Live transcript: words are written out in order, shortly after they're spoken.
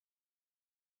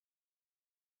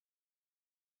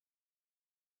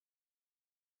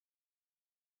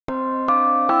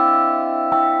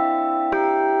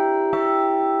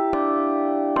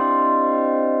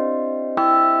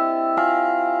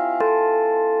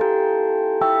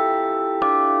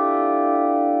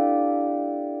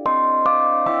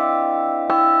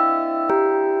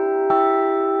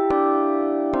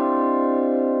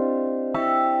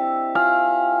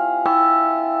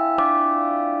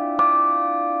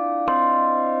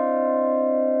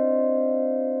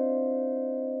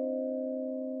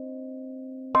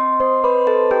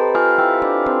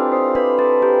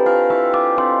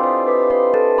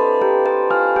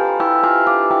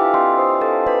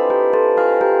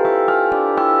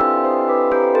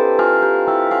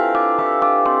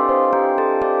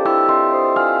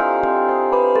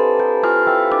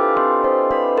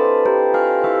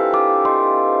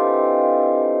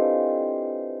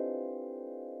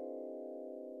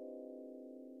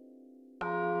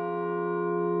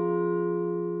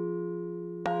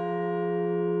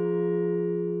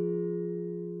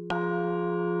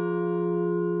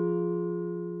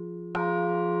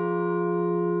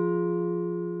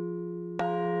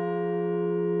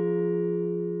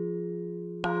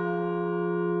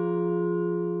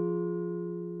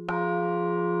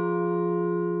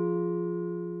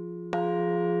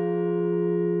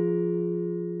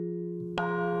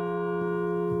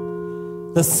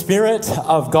The Spirit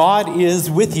of God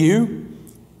is with you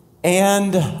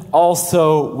and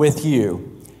also with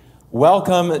you.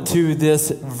 Welcome to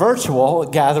this virtual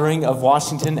gathering of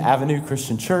Washington Avenue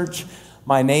Christian Church.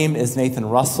 My name is Nathan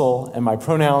Russell, and my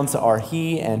pronouns are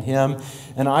he and him,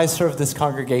 and I serve this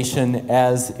congregation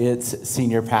as its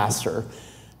senior pastor.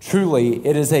 Truly,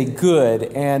 it is a good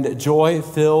and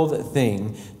joy-filled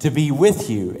thing to be with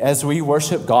you as we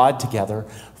worship God together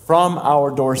from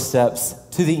our doorsteps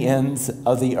to the ends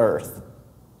of the earth.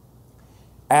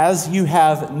 As you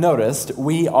have noticed,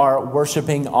 we are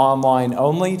worshiping online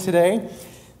only today.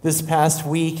 This past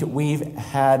week, we've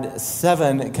had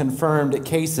 7 confirmed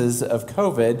cases of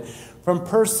COVID from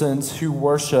persons who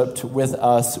worshiped with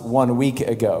us 1 week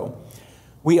ago.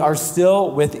 We are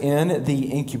still within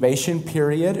the incubation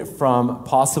period from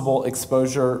possible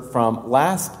exposure from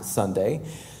last Sunday.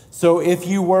 So if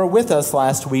you were with us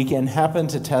last week and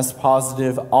happened to test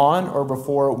positive on or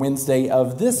before Wednesday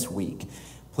of this week,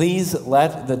 please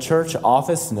let the church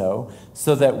office know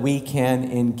so that we can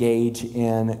engage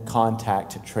in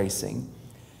contact tracing.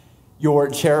 Your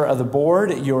chair of the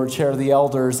board, your chair of the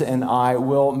elders, and I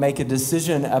will make a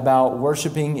decision about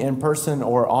worshiping in person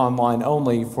or online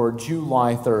only for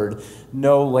July 3rd,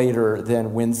 no later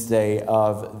than Wednesday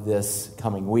of this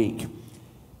coming week.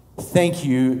 Thank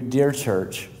you, dear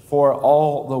church, for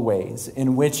all the ways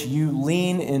in which you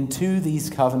lean into these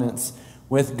covenants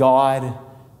with God,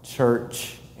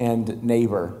 church, and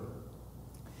neighbor.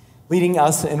 Leading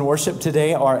us in worship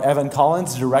today are Evan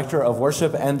Collins, Director of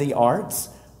Worship and the Arts,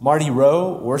 Marty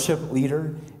Rowe, Worship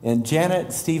Leader, and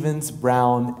Janet Stevens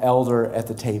Brown, Elder at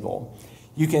the table.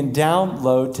 You can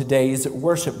download today's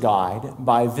worship guide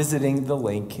by visiting the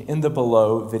link in the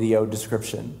below video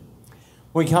description.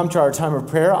 When we come to our time of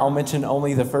prayer, I'll mention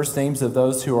only the first names of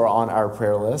those who are on our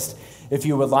prayer list. If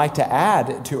you would like to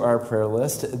add to our prayer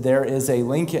list, there is a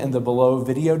link in the below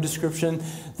video description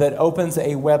that opens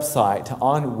a website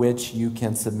on which you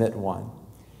can submit one.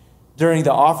 During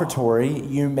the offertory,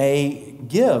 you may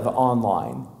give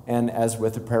online, and as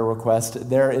with a prayer request,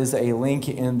 there is a link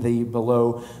in the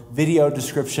below video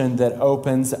description that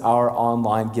opens our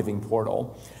online giving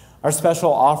portal. Our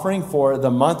special offering for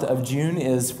the month of June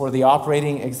is for the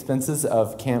operating expenses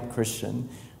of Camp Christian,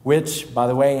 which, by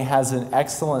the way, has an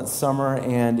excellent summer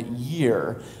and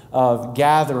year of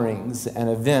gatherings and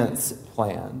events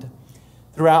planned.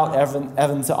 Throughout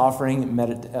Evan's offering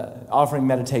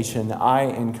meditation, I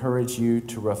encourage you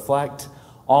to reflect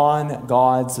on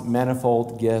God's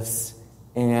manifold gifts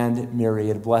and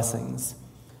myriad blessings.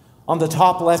 On the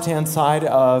top left-hand side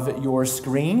of your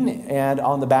screen and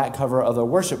on the back cover of the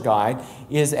worship guide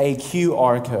is a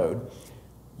QR code.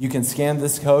 You can scan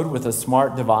this code with a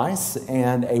smart device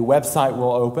and a website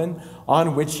will open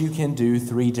on which you can do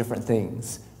 3 different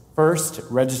things. First,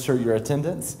 register your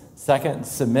attendance. Second,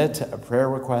 submit a prayer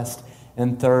request.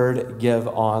 And third, give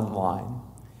online.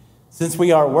 Since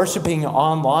we are worshiping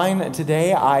online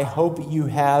today, I hope you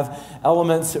have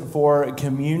elements for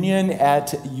communion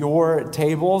at your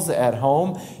tables at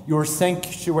home, your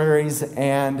sanctuaries,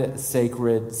 and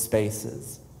sacred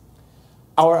spaces.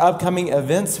 Our upcoming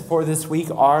events for this week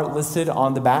are listed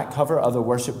on the back cover of the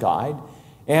worship guide.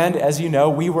 And as you know,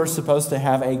 we were supposed to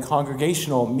have a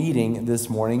congregational meeting this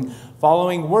morning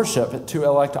following worship to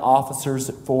elect officers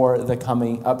for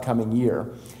the upcoming year.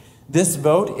 This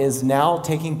vote is now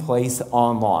taking place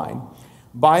online.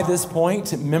 By this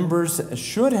point, members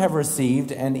should have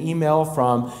received an email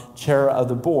from Chair of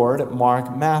the Board,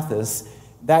 Mark Mathis.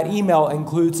 That email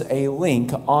includes a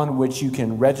link on which you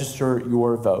can register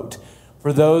your vote.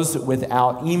 For those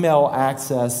without email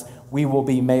access, we will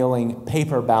be mailing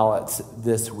paper ballots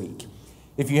this week.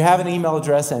 If you have an email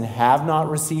address and have not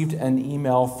received an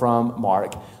email from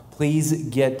Mark, please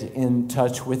get in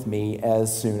touch with me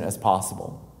as soon as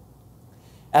possible.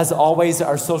 As always,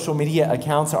 our social media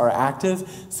accounts are active,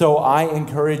 so I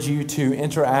encourage you to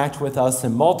interact with us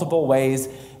in multiple ways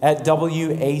at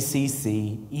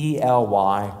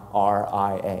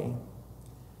WACCELYRIA.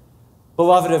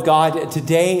 Beloved of God,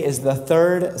 today is the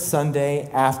 3rd Sunday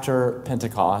after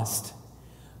Pentecost.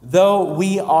 Though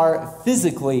we are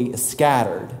physically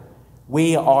scattered,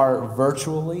 we are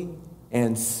virtually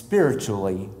and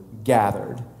spiritually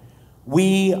gathered.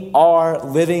 We are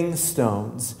living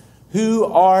stones who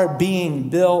are being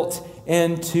built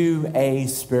into a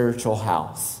spiritual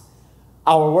house.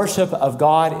 Our worship of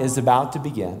God is about to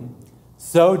begin.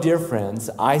 So, dear friends,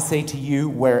 I say to you,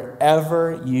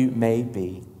 wherever you may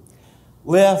be,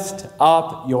 lift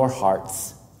up your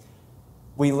hearts.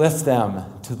 We lift them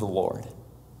to the Lord.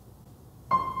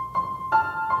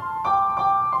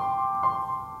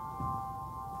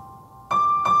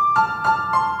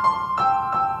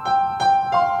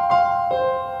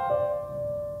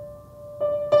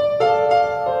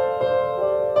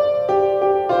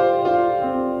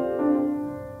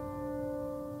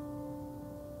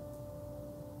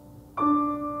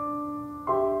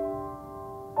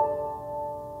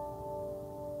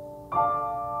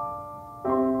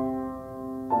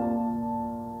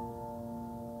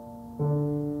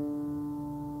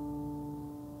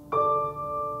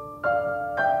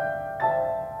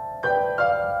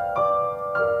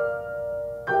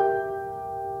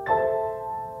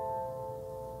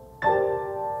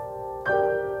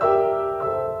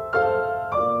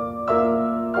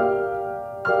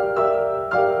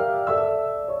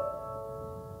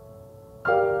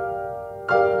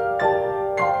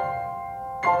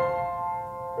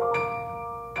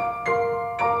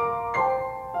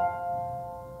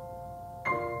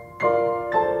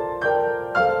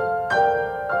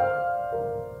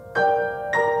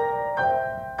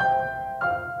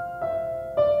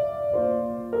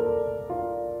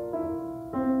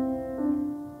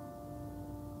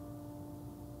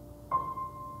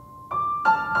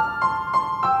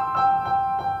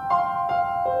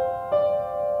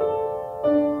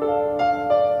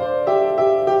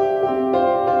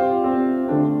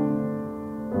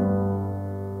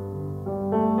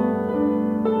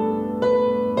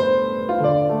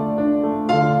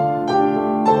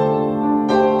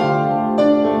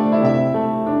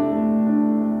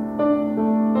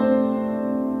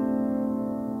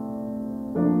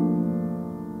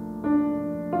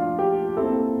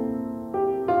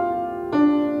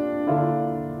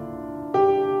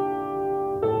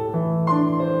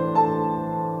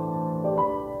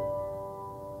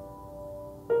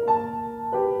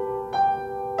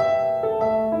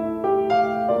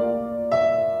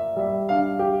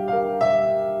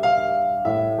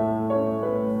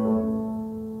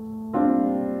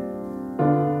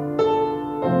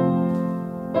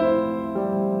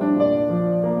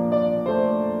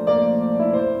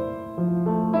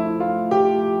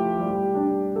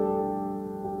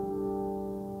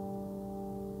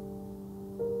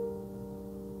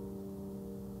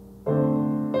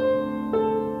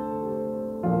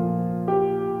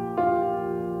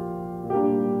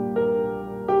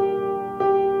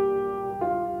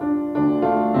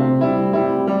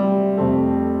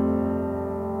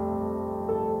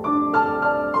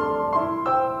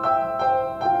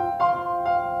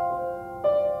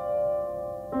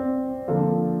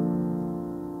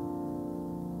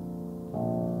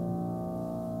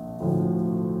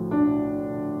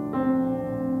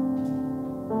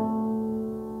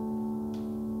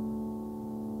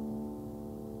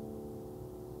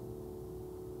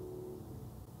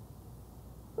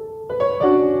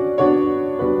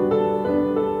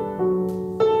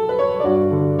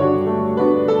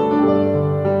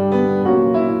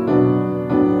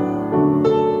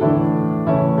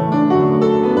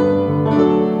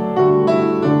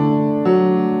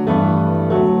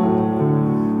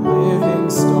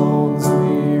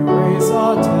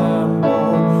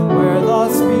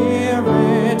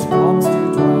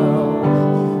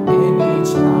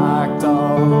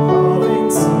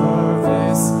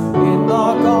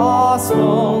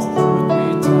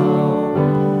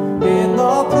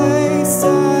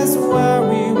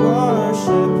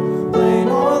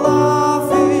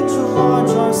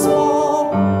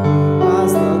 small,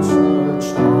 as the church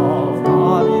of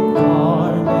God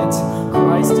incarnate,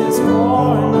 Christ is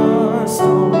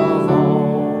cornerstone of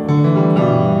all.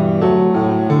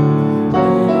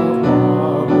 Made of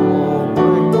marble,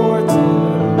 brick or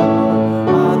timber,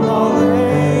 and the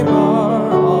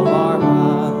labor of our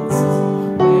hands,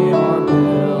 may our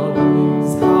buildings,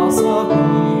 house of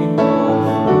people,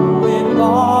 who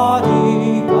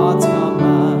embody God's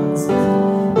commands.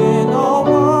 In a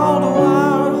world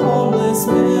where homeless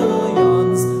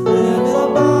millions live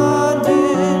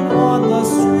abandoned on the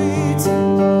street,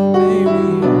 may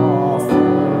we offer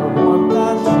warmth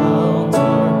and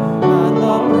shelter and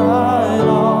the bread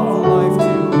of life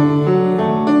to eat.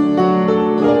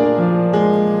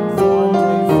 For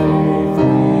day faith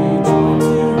we join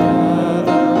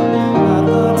together at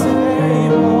the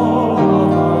table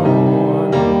of our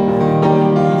Lord. When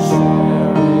we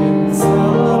share in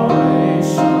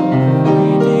celebration, we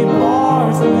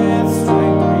depart with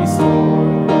strength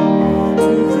restored to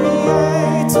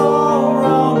create a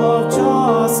realm of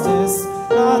justice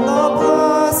and the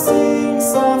blessings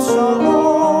of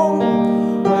shalom,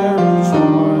 where each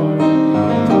heart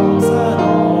becomes an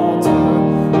altar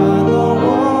and the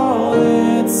world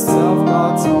itself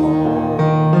God's home.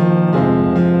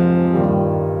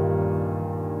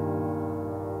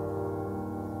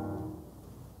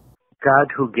 God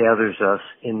who gathers us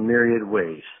in myriad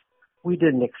ways. We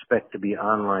didn't expect to be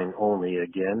online only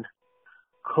again.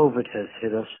 COVID has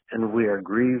hit us, and we are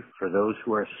grieved for those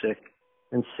who are sick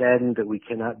and saddened that we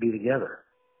cannot be together.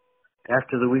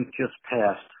 After the week just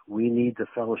passed, we need the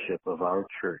fellowship of our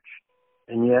church.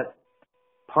 And yet,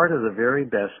 part of the very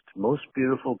best, most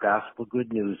beautiful gospel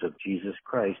good news of Jesus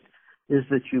Christ is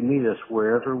that you meet us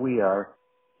wherever we are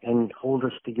and hold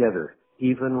us together,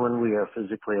 even when we are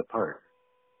physically apart.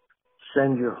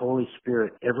 Send your Holy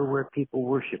Spirit everywhere people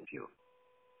worship you.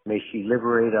 May she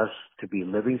liberate us to be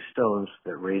living stones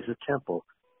that raise a temple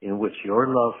in which your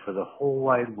love for the whole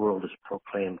wide world is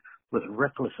proclaimed with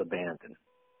reckless abandon.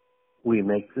 We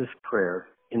make this prayer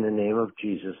in the name of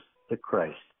Jesus the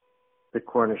Christ, the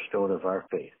cornerstone of our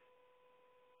faith.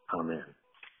 Amen.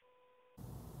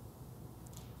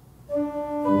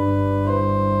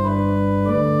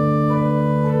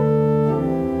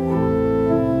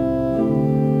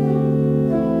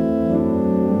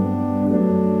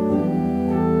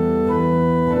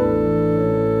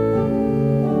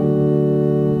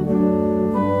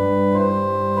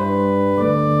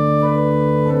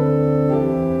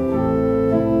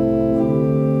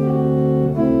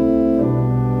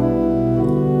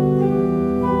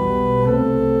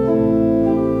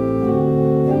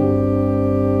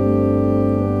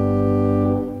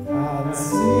 And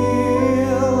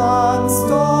seal and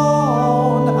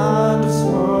stone and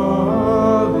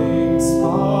swirling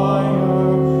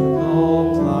spire,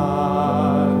 though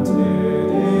planted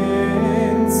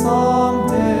in some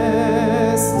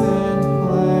distant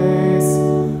place,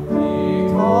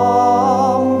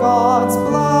 become God's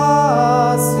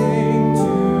blessing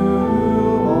to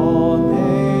all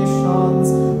nations,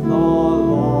 the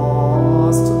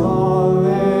lost, the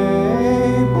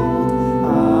labeled,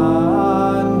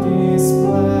 and displaced.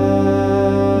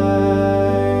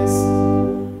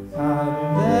 And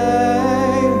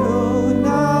they who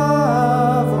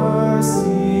never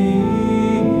see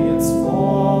its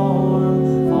form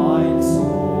find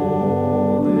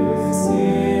solace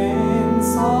in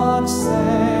such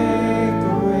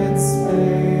sacred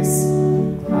space,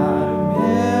 and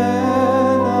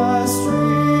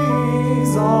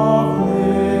ministries of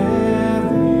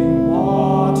living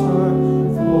water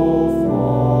flow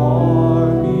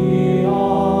far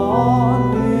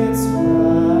beyond its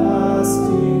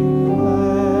resting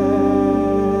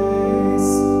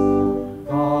place.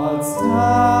 God's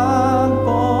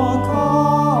temple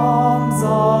comes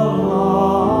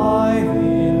alive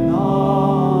in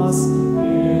us,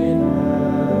 in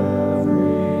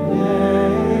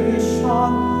every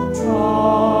nation,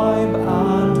 tribe,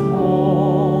 and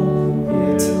home.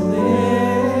 It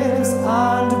lives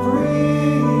and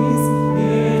breathes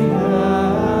in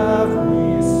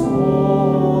every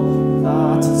soul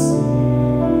that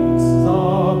seeks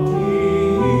the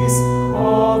peace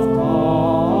of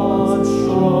God.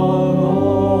 Shalom.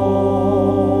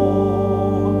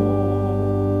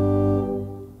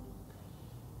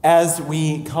 As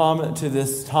we come to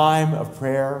this time of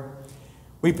prayer,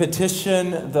 we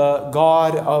petition the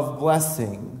God of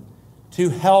blessing to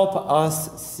help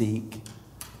us seek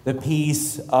the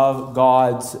peace of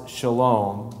God's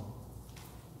shalom.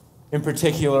 In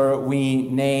particular, we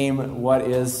name what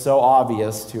is so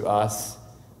obvious to us,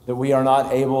 that we are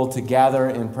not able to gather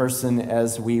in person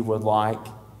as we would like.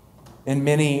 and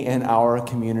many in our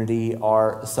community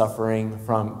are suffering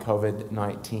from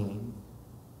COVID-19.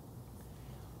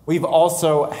 We've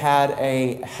also had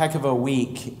a heck of a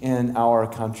week in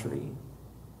our country,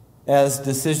 as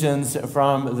decisions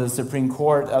from the Supreme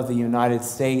Court of the United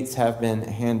States have been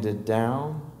handed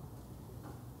down,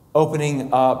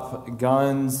 opening up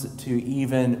guns to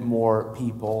even more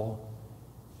people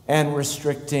and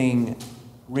restricting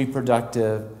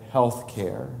reproductive health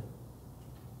care.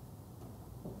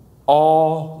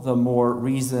 All the more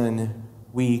reason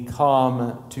we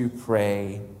come to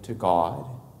pray to God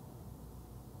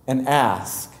and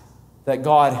ask that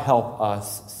God help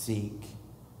us seek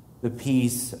the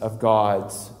peace of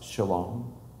God's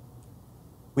shalom.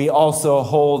 We also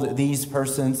hold these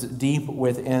persons deep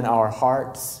within our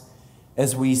hearts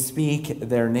as we speak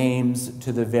their names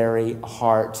to the very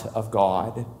heart of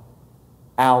God.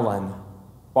 Alan,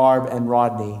 Barb and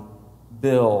Rodney,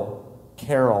 Bill,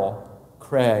 Carol,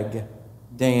 Craig,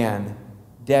 Dan,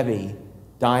 Debbie,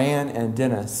 Diane and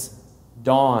Dennis,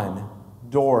 Dawn,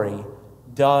 Dory,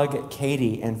 Doug,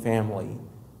 Katie and family,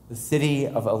 the city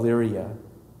of Elyria,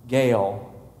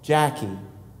 Gail, Jackie,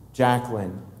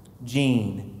 Jacqueline,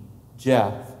 Jean,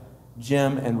 Jeff,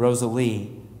 Jim and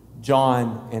Rosalie,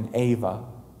 John and Ava,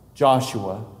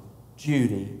 Joshua,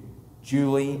 Judy,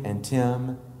 Julie and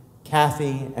Tim,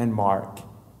 Kathy and Mark,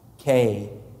 Kay,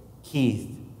 Keith,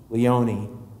 Leonie,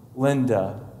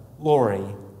 Linda,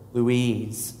 Lori,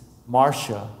 Louise,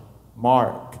 Marcia,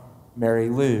 Mark, Mary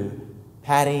Lou,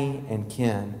 Patty and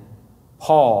Ken,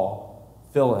 Paul,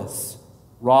 Phyllis,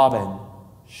 Robin,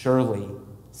 Shirley,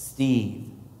 Steve,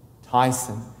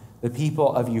 Tyson, the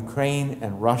people of Ukraine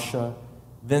and Russia,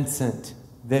 Vincent,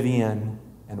 Vivian,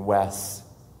 and Wes.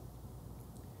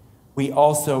 We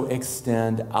also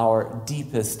extend our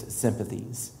deepest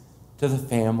sympathies to the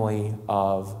family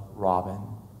of Robin.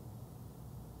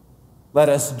 Let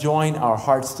us join our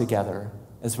hearts together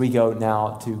as we go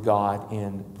now to God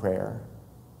in prayer.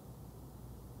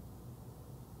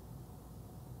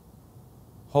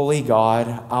 Holy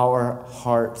God, our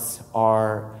hearts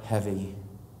are heavy.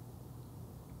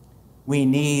 We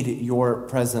need your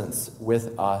presence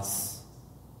with us.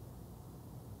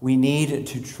 We need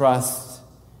to trust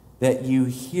that you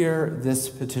hear this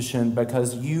petition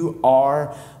because you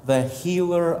are the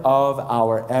healer of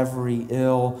our every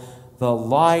ill, the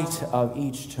light of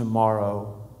each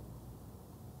tomorrow.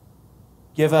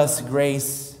 Give us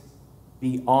grace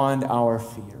beyond our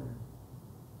fear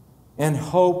and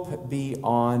hope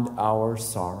beyond our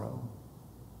sorrow.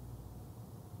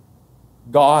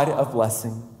 God of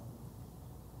blessing,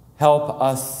 help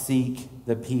us seek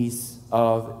the peace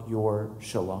of your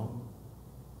shalom.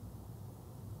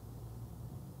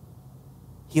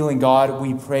 Healing God,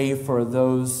 we pray for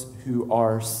those who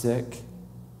are sick,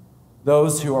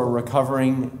 those who are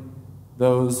recovering,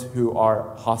 those who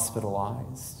are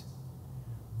hospitalized,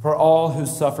 for all who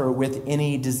suffer with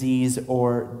any disease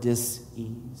or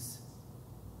dis-ease.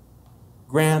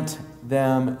 Grant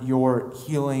them your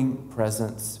healing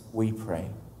presence, we pray.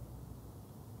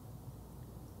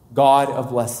 God of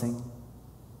blessing,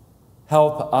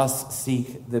 help us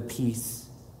seek the peace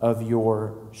of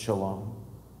your shalom.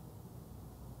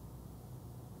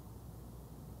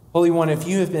 Holy One, if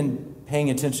you have been paying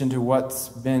attention to what's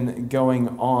been going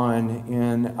on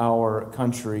in our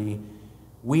country,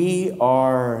 we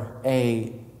are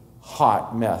a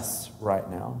hot mess right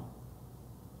now.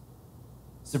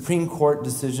 Supreme Court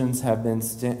decisions have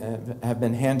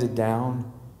been handed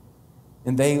down,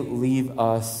 and they leave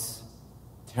us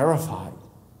terrified.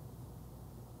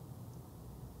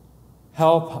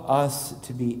 Help us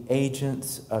to be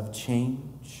agents of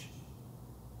change,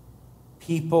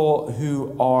 people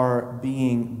who are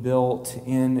being built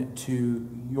into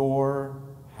your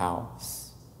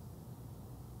house.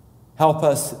 Help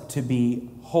us to be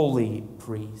holy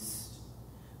priests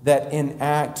that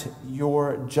enact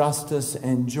your justice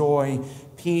and joy,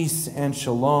 peace and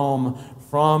shalom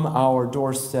from our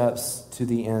doorsteps to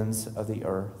the ends of the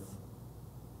earth.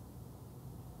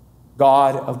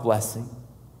 God of blessing,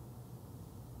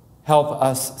 help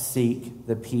us seek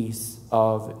the peace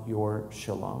of your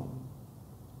shalom.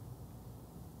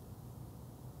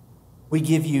 We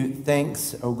give you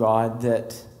thanks, O God,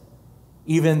 that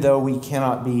even though we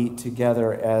cannot be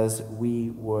together as we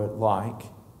would like,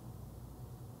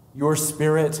 your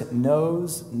Spirit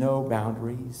knows no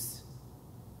boundaries.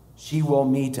 She will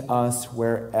meet us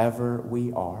wherever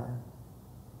we are.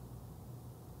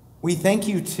 We thank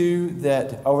you, too,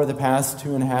 that over the past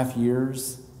 2.5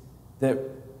 years, that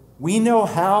we know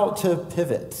how to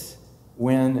pivot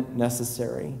when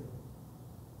necessary.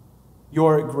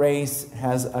 Your grace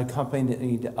has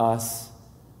accompanied us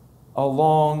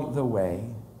along the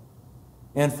way,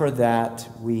 and for that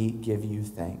we give you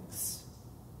thanks.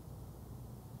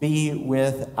 Be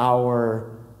with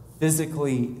our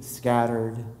physically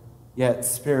scattered, yet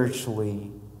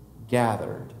spiritually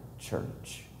gathered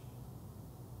church.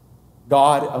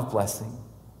 God of blessing,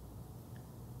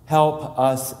 help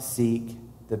us seek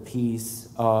the peace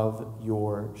of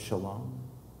your shalom.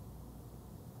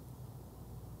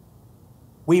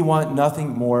 We want nothing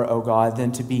more, O God,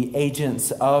 than to be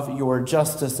agents of your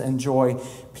justice and joy,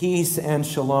 peace and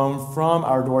shalom from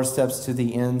our doorsteps to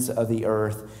the ends of the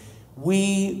earth.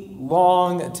 We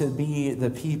long to be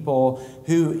the people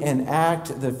who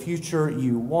enact the future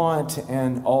you want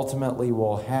and ultimately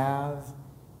will have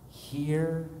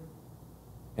here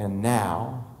and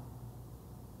now.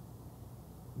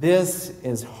 This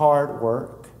is hard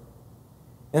work,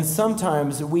 and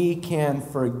sometimes we can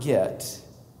forget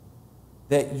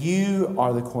that you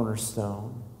are the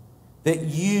cornerstone, that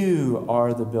you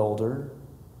are the builder,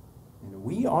 and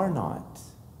we are not.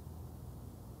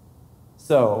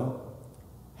 So,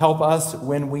 help us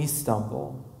when we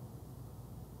stumble.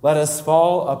 Let us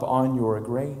fall upon your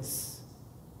grace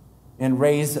and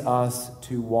raise us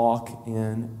to walk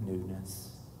in newness.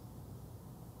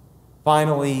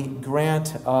 Finally,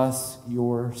 grant us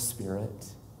your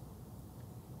Spirit,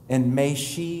 and may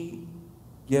she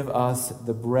give us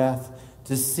the breath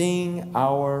to sing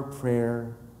our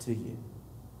prayer to you.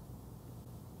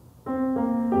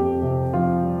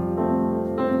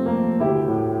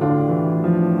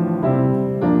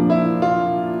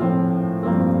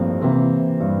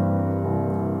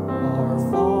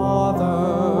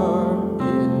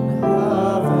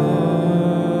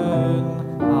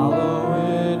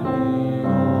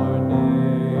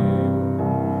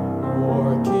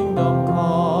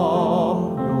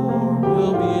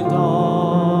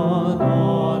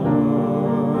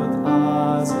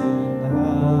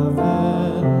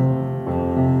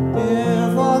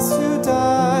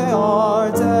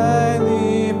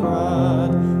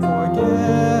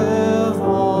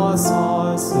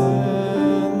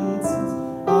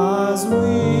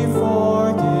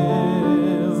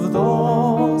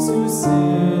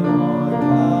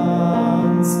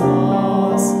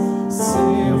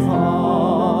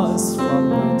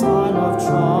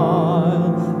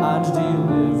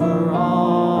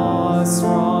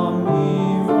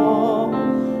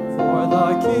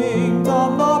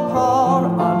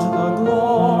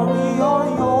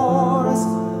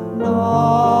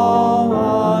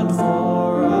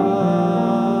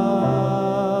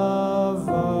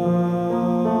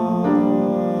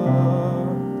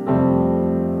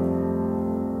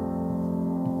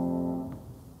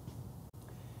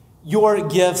 Your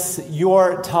gifts,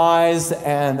 your tithes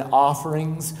and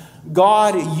offerings,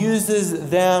 God uses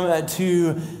them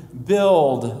to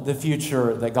build the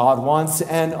future that God wants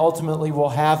and ultimately will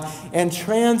have, and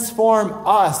transform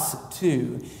us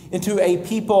too into a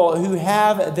people who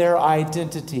have their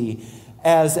identity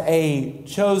as a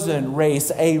chosen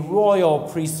race, a royal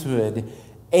priesthood,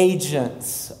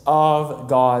 agents of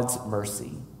God's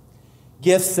mercy.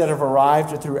 Gifts that have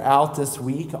arrived throughout this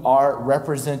week are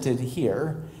represented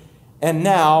here. And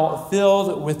now,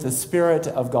 filled with the Spirit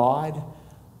of God,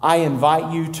 I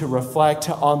invite you to reflect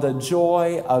on the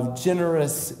joy of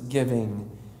generous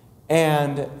giving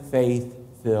and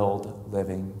faith-filled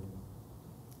living.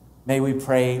 May we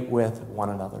pray with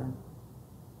one another.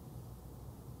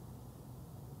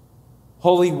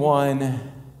 Holy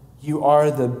One, you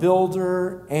are the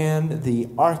builder and the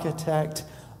architect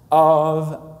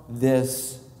of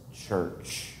this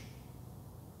church.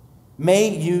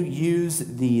 May you use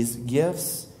these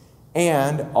gifts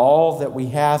and all that we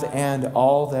have and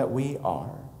all that we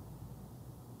are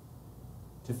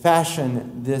to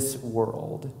fashion this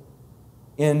world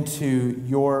into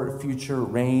your future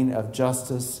reign of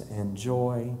justice and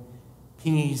joy,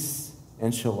 peace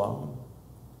and shalom.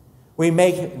 We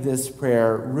make this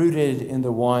prayer rooted in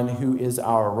the one who is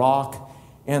our rock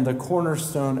and the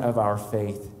cornerstone of our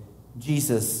faith,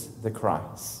 Jesus the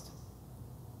Christ.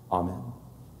 Amen.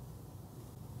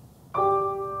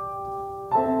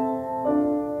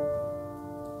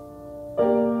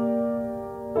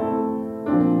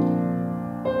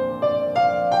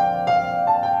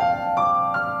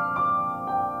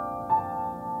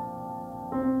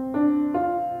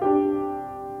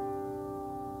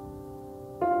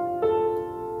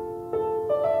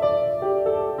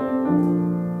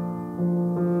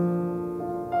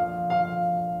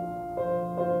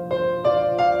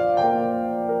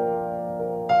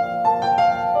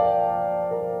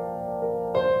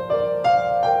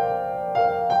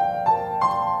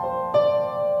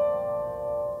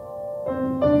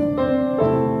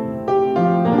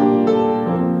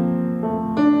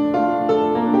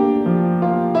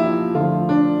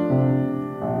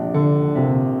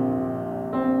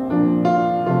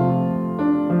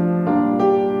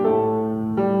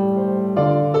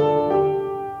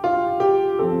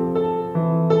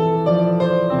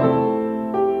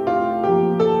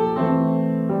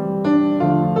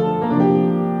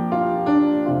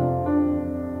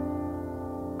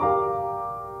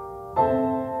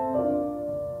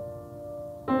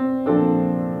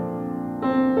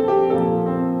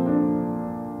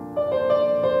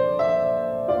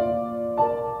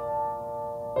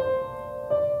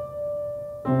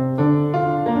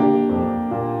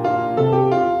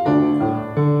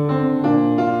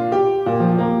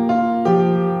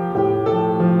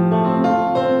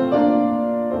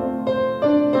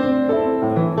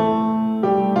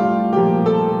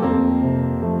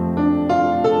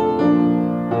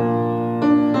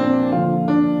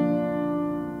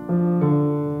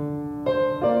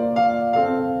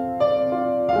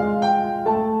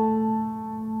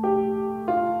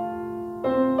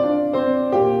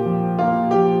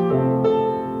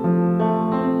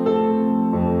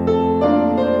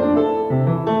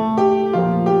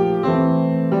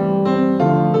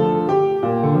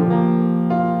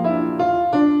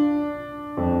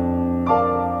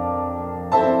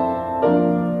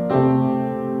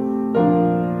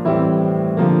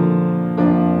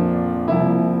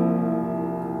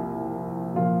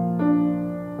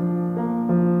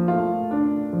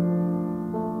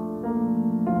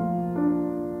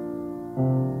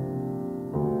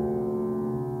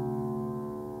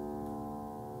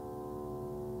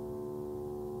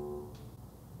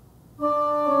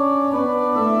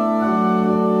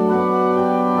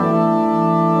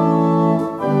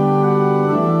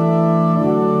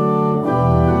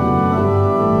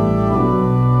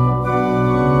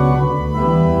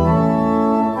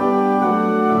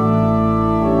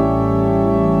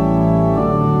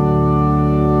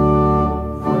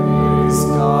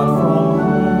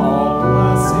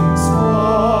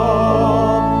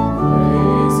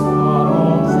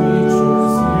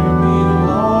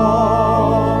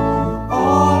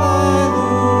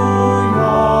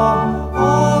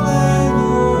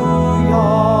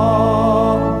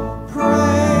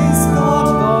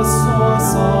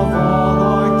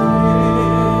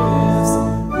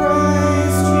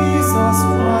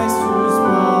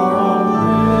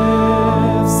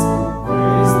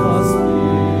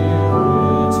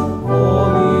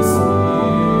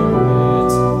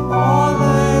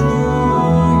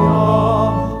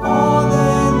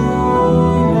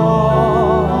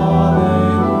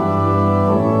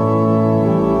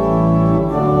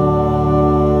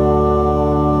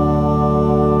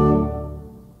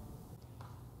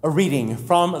 A reading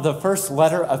from the first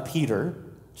letter of Peter,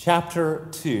 chapter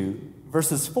 2,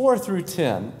 verses 4 through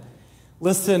 10.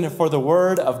 Listen for the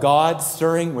word of God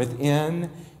stirring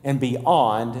within and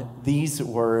beyond these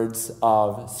words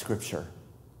of Scripture.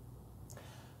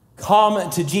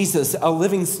 Come to Jesus, a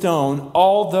living stone,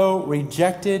 although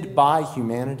rejected by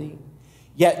humanity,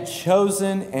 yet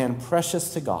chosen and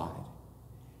precious to God,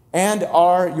 and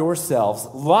are yourselves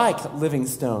like living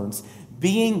stones,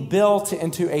 being built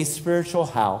into a spiritual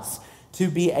house to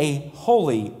be a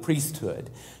holy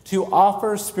priesthood, to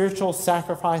offer spiritual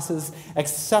sacrifices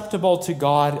acceptable to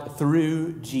God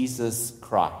through Jesus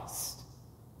Christ.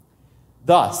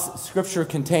 Thus, Scripture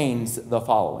contains the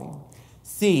following.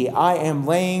 See, I am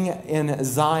laying in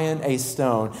Zion a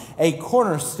stone, a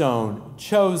cornerstone,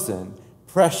 chosen,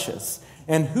 precious,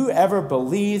 and whoever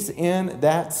believes in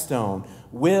that stone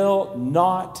will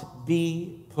not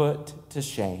be put to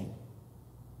shame.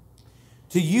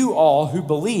 To you all who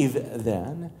believe,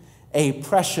 then, a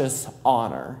precious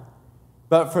honor.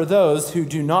 But for those who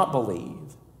do not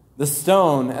believe, the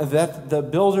stone that the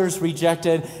builders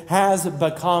rejected has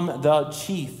become the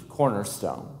chief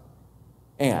cornerstone,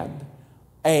 and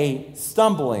a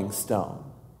stumbling stone,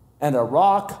 and a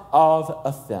rock of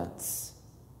offense.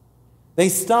 They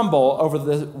stumble over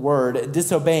the word,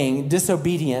 disobeying,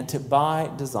 disobedient by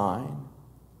design.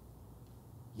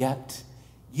 Yet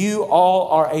you all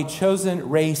are a chosen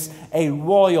race, a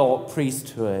royal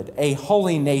priesthood, a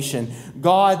holy nation,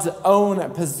 God's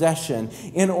own possession,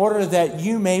 in order that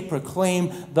you may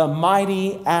proclaim the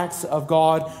mighty acts of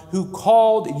God who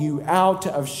called you out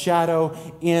of shadow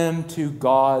into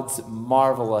God's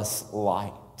marvelous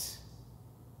light.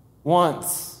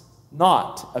 Once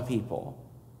not a people,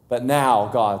 but now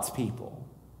God's people.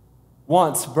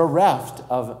 Once bereft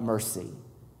of mercy,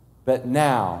 but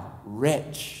now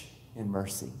rich in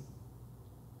mercy.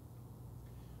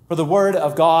 For the word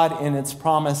of God in its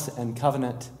promise and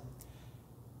covenant,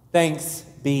 thanks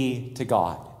be to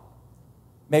God.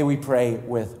 May we pray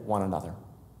with one another.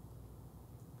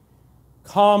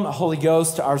 Come, Holy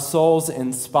Ghost, our souls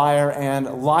inspire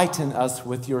and lighten us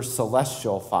with your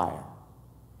celestial fire.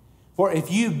 For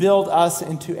if you build us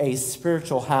into a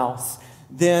spiritual house,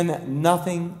 then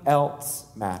nothing else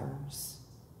matters.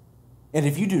 And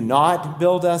if you do not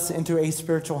build us into a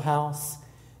spiritual house,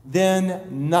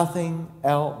 then nothing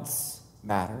else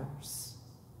matters.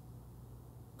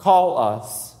 Call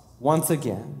us once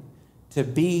again to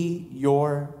be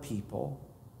your people.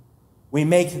 We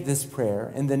make this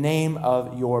prayer in the name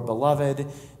of your beloved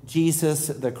Jesus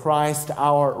the Christ,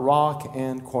 our rock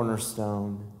and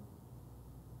cornerstone.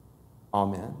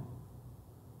 Amen.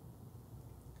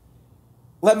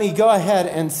 Let me go ahead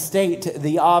and state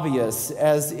the obvious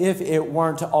as if it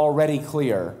weren't already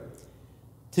clear.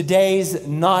 Today's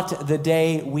not the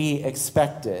day we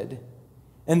expected.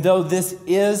 And though this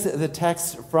is the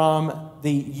text from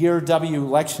the Year W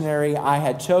lectionary I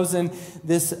had chosen,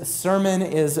 this sermon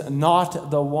is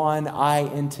not the one I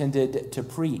intended to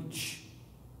preach.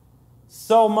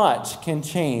 So much can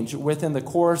change within the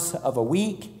course of a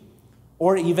week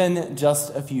or even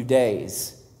just a few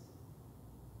days.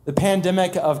 The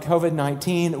pandemic of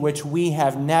COVID-19, which we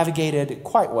have navigated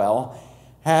quite well,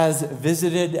 has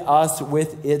visited us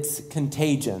with its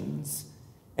contagions.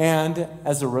 And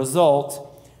as a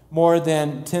result, more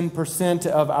than 10%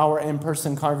 of our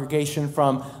in-person congregation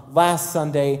from last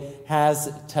Sunday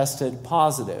has tested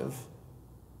positive.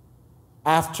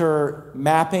 After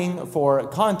mapping for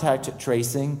contact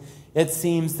tracing, it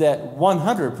seems that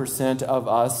 100% of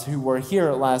us who were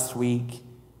here last week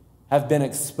have been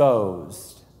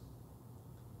exposed.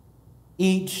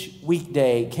 Each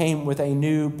weekday came with a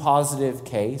new positive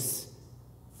case.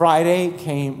 Friday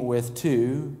came with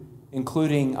 2,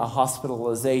 including a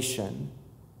hospitalization.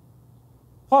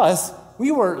 Plus,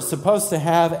 we were supposed to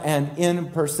have an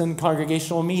in-person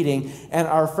congregational meeting and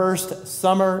our first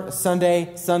summer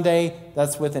Sunday,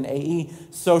 that's with an AE,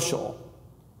 social.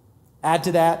 Add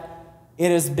to that, it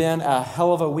has been a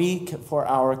hell of a week for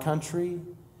our country,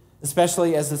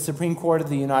 especially as the Supreme Court of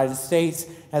the United States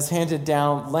has handed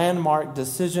down landmark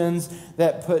decisions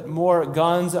that put more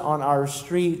guns on our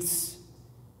streets,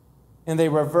 and they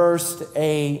reversed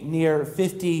a near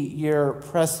 50-year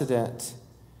precedent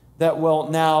that will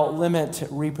now limit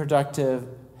reproductive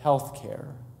health care.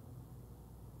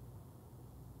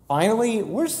 Finally,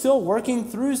 we're still working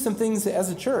through some things as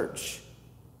a church.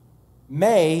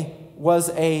 May was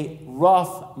a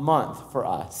rough month for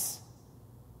us.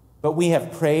 But we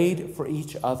have prayed for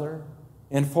each other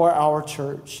and for our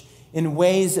church in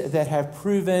ways that have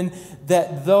proven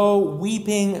that though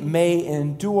weeping may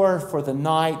endure for the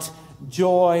night,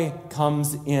 joy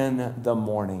comes in the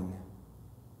morning.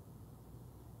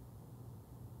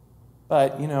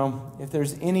 But, if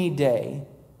there's any day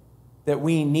that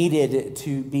we needed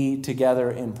to be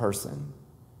together in person,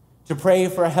 to pray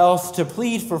for health, to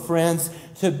plead for friends,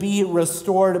 to be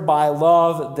restored by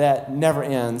love that never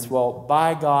ends, well,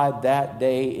 by God, that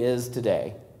day is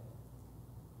today.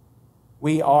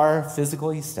 We are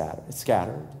physically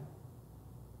scattered,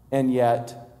 and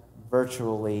yet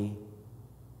virtually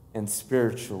and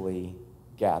spiritually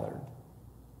gathered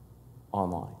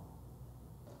online.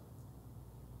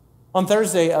 On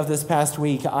Thursday of this past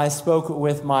week, I spoke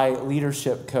with my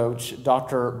leadership coach,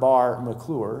 Dr. Bar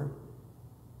McClure.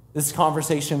 This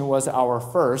conversation was our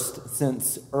first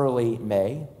since early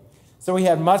May, so we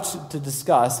had much to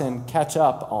discuss and catch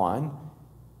up on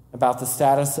about the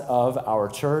status of our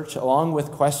church, along with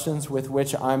questions with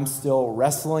which I'm still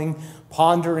wrestling,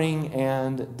 pondering,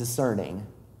 and discerning.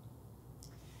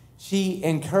 She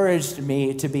encouraged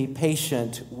me to be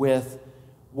patient with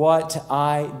what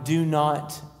I do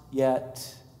not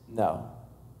yet know.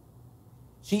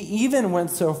 She even went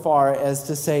so far as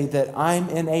to say that I'm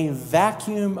in a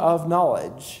vacuum of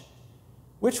knowledge,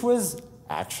 which was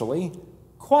actually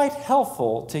quite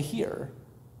helpful to hear.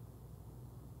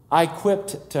 I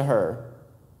quipped to her,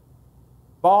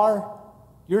 "Bar,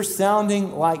 you're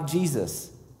sounding like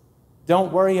Jesus.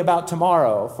 Don't worry about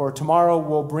tomorrow, for tomorrow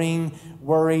will bring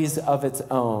worries of its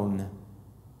own.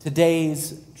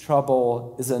 Today's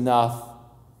trouble is enough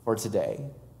for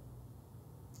today."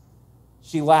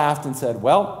 She laughed and said,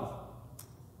 "Well,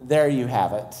 there you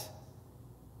have it."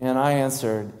 And I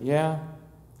answered, "Yeah,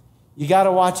 you got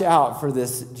to watch out for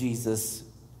this Jesus.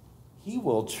 He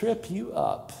will trip you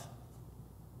up."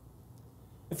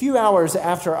 A few hours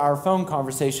after our phone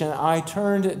conversation, I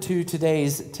turned to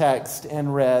today's text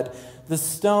and read, "The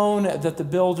stone that the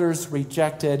builders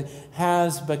rejected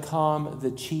has become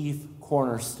the chief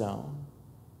cornerstone,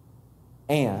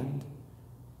 and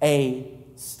a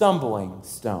stumbling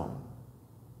stone,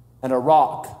 and a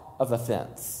rock of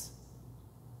offense."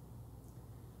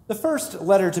 The first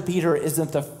letter to Peter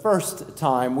isn't the first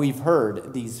time we've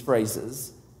heard these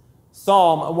phrases.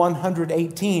 Psalm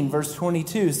 118, verse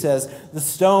 22 says, "The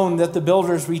stone that the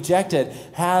builders rejected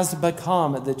has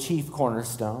become the chief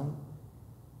cornerstone."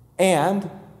 And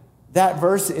that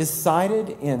verse is cited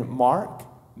in Mark,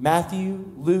 Matthew,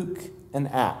 Luke, and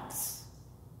Acts.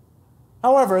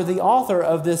 However, the author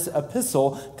of this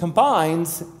epistle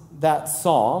combines that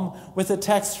psalm with a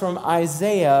text from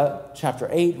Isaiah chapter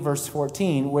 8, verse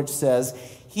 14, which says,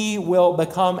 "He will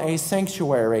become a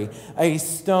sanctuary, a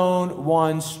stone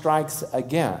one strikes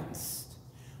against.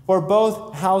 For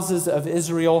both houses of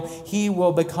Israel, he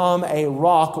will become a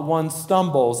rock one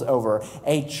stumbles over,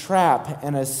 a trap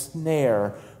and a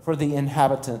snare for the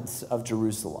inhabitants of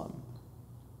Jerusalem."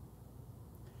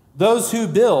 Those who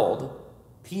build,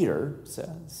 Peter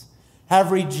says, have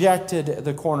rejected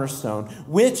the cornerstone,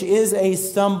 which is a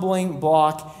stumbling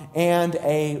block and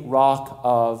a rock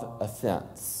of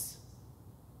offense.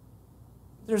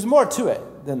 There's more to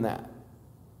it than that.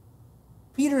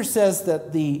 Peter says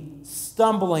that the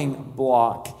stumbling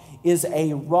block is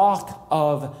a rock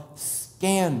of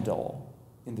scandal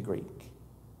in the Greek.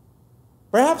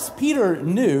 Perhaps Peter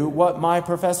knew what my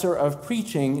professor of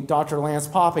preaching, Dr. Lance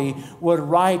Poppy, would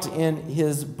write in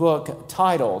his book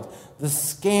titled, "The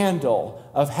Scandal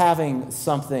of Having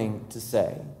Something to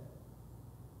Say."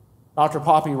 Dr.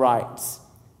 Poppy writes,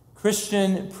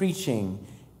 "Christian preaching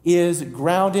is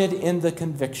grounded in the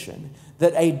conviction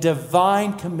that a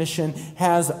divine commission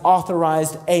has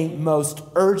authorized a most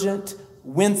urgent,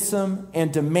 winsome,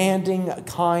 and demanding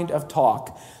kind of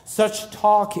talk. Such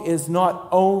talk is not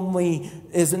only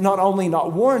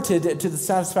not warranted to the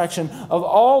satisfaction of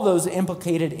all those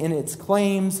implicated in its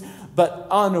claims, but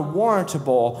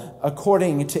unwarrantable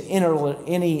according to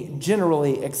any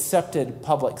generally accepted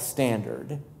public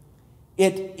standard.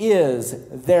 It is,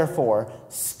 therefore,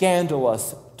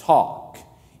 scandalous talk.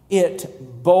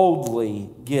 It boldly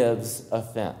gives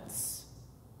offense."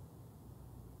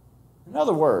 In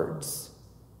other words,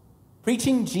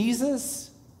 preaching Jesus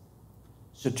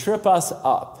should trip us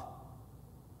up.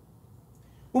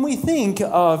 When we think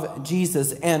of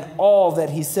Jesus and all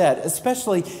that he said,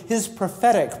 especially his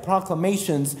prophetic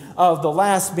proclamations of the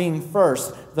last being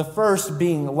first, the first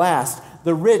being last,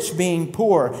 the rich being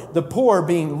poor, the poor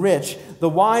being rich, the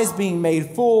wise being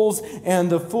made fools,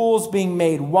 and the fools being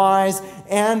made wise,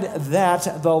 and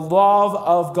that the love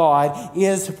of God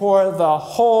is for the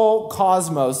whole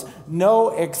cosmos, no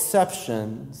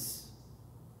exceptions.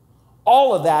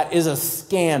 All of that is a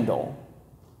scandal.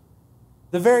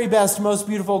 The very best, most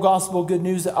beautiful gospel good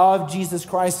news of Jesus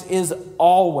Christ is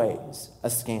always a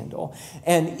scandal,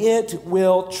 and it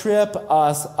will trip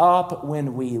us up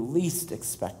when we least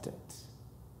expect it.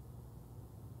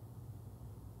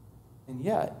 And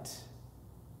yet,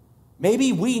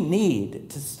 maybe we need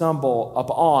to stumble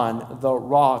upon the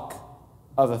rock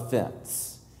of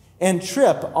offense and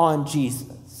trip on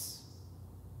Jesus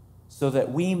so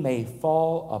that we may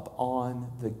fall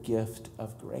upon the gift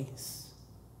of grace.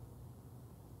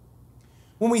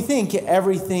 When we think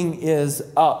everything is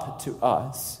up to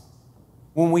us,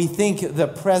 when we think the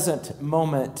present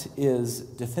moment is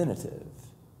definitive,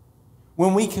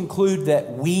 when we conclude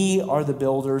that we are the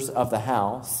builders of the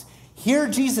house, here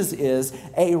Jesus is,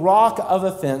 a rock of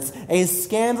offense, a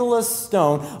scandalous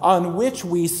stone on which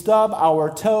we stub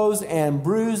our toes and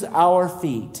bruise our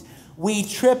feet. We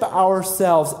trip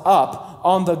ourselves up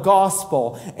on the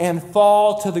gospel and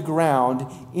fall to the ground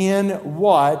in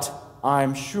what,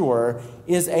 I'm sure,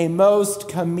 is a most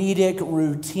comedic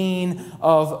routine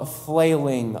of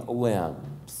flailing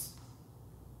limbs.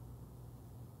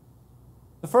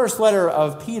 The first letter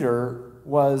of Peter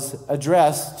was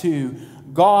addressed to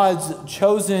God's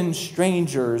chosen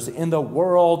strangers in the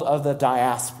world of the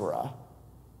diaspora.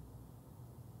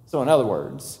 So in other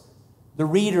words, the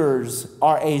readers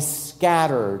are a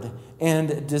scattered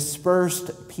and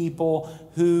dispersed people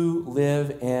who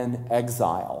live in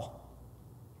exile.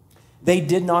 They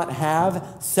did not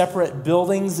have separate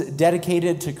buildings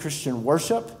dedicated to Christian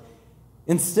worship.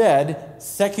 Instead,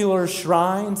 secular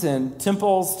shrines and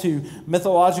temples to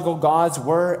mythological gods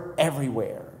were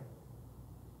everywhere.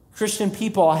 Christian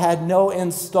people had no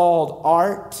installed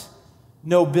art,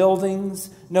 no buildings,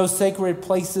 no sacred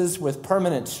places with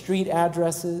permanent street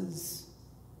addresses.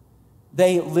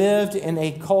 They lived in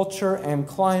a culture and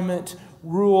climate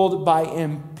ruled by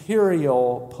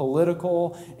imperial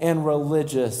political and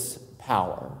religious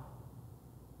power.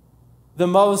 The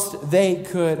most they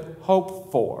could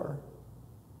hope for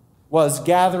was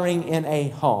gathering in a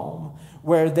home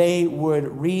where they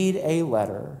would read a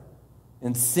letter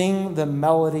and sing the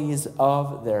melodies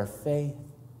of their faith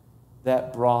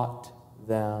that brought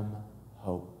them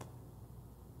hope.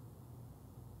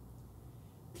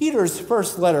 Peter's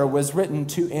first letter was written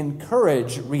to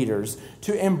encourage readers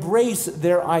to embrace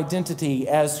their identity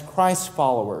as Christ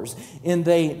followers in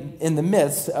the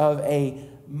midst of a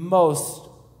most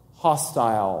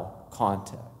hostile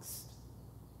context.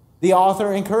 The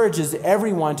author encourages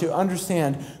everyone to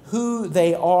understand who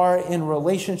they are in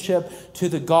relationship to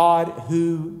the God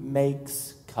who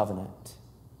makes covenant.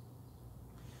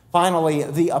 Finally,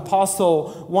 the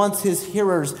apostle wants his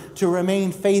hearers to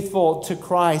remain faithful to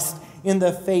Christ in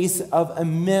the face of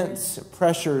immense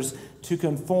pressures to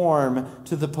conform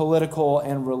to the political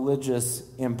and religious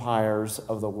empires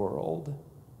of the world.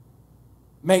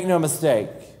 Make no mistake,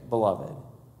 beloved,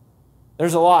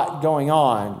 there's a lot going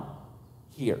on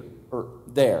here or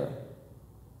there,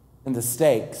 and the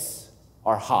stakes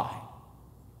are high.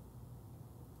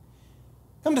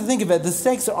 Come to think of it, the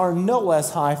stakes are no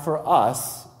less high for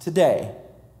us today.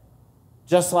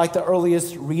 Just like the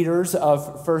earliest readers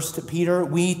of 1 Peter,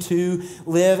 we too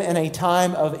live in a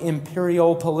time of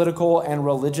imperial political and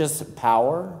religious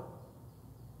power.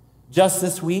 Just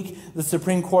this week, the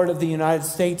Supreme Court of the United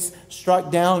States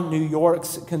struck down New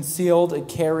York's concealed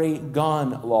carry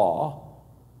gun law.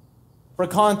 For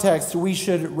context, we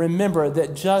should remember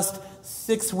that just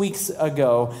 6 weeks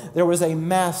ago, there was a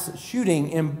mass shooting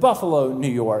in Buffalo, New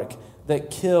York, that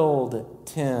killed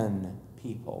 10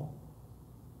 people.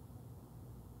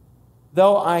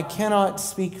 Though I cannot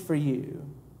speak for you,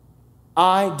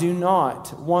 I do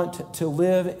not want to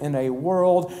live in a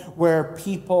world where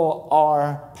people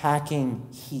are packing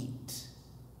heat.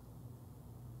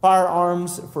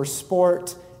 Firearms for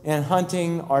sport and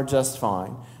hunting are just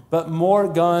fine, but more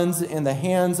guns in the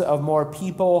hands of more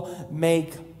people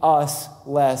make us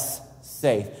less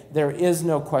safe. There is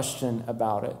no question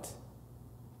about it.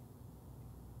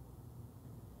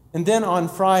 And then on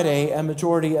Friday, a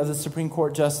majority of the Supreme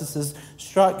Court justices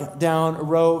struck down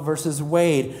Roe versus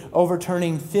Wade,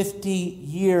 overturning 50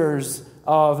 years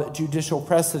of judicial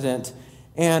precedent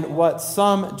and what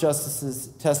some justices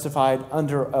testified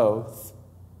under oath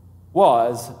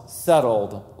was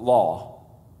settled law.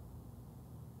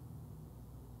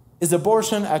 Is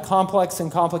abortion a complex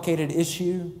and complicated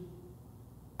issue?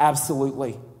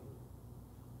 Absolutely.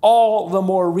 All the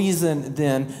more reason,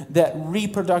 then, that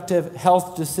reproductive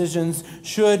health decisions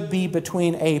should be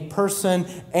between a person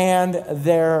and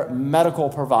their medical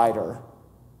provider.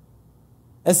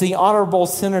 As the honorable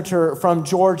senator from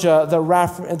Georgia, the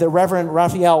Reverend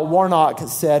Raphael Warnock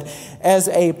said, as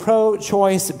a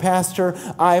pro-choice pastor,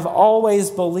 I've always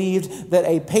believed that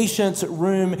a patient's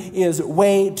room is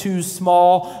way too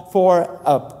small for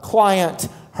a client,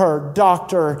 her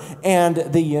doctor, and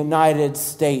the United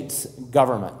States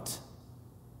government.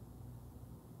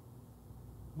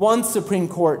 One Supreme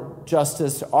Court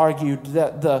justice argued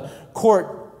that the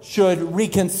court should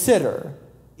reconsider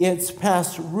its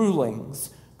past rulings,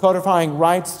 codifying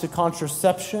rights to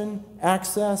contraception,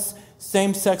 access,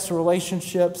 same-sex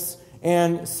relationships,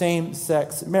 and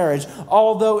same-sex marriage.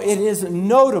 Although it is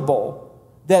notable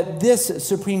that this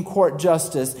Supreme Court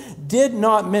justice did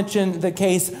not mention the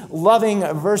case Loving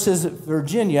versus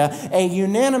Virginia, a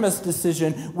unanimous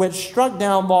decision which struck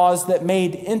down laws that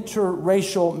made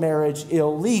interracial marriage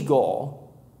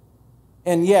illegal.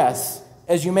 And yes,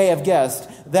 as you may have guessed,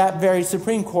 that very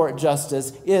Supreme Court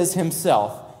justice is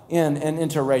himself in an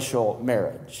interracial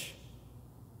marriage.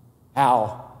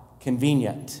 How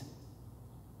convenient.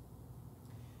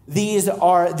 These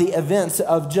are the events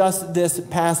of just this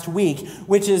past week,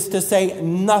 which is to say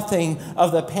nothing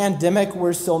of the pandemic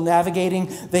we're still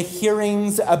navigating, the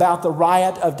hearings about the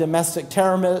riot of domestic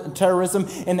terrorism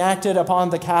enacted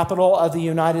upon the Capitol of the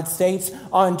United States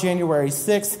on January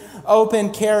 6th,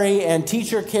 open carry and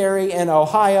teacher carry in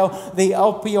Ohio, the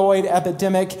opioid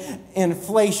epidemic,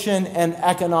 inflation, and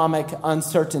economic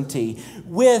uncertainty.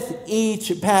 With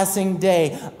each passing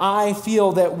day, I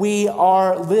feel that we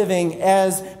are living,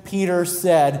 as Peter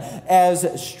said,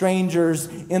 as strangers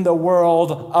in the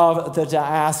world of the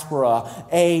diaspora,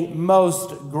 a most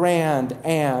grand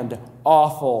and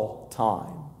awful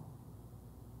time.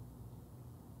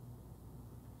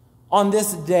 On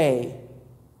this day,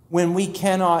 when we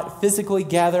cannot physically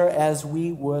gather as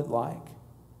we would like,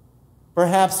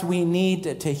 perhaps we need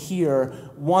to hear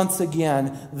once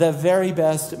again the very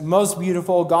best, most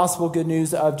beautiful gospel good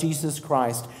news of Jesus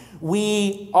Christ.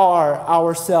 We are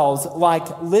ourselves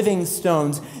like living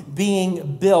stones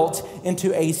being built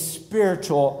into a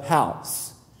spiritual house.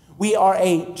 We are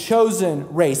a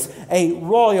chosen race, a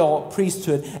royal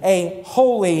priesthood, a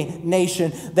holy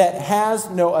nation that has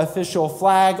no official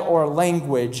flag or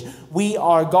language. We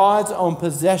are God's own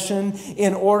possession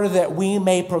in order that we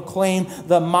may proclaim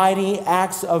the mighty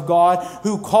acts of God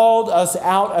who called us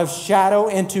out of shadow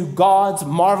into God's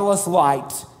marvelous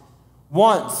light.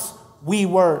 Once we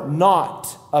were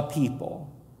not a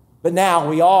people, but now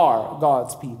we are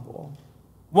God's people.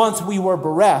 Once we were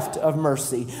bereft of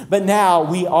mercy, but now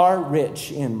we are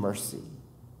rich in mercy.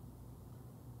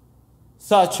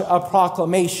 Such a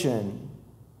proclamation,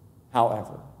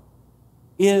 however,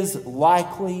 is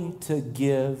likely to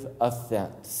give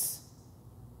offense.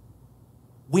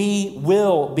 We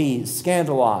will be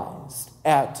scandalized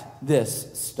at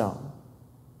this stone.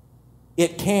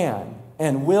 It can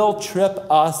and will trip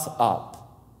us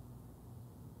up.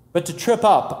 But to trip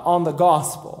up on the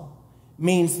gospel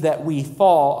means that we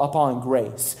fall upon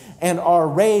grace and are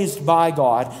raised by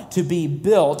God to be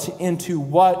built into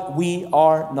what we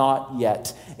are not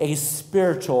yet, a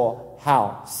spiritual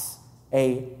house,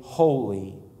 a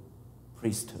holy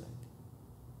priesthood.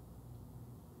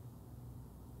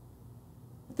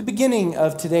 At the beginning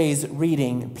of today's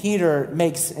reading, Peter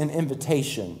makes an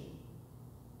invitation,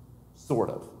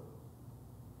 sort of.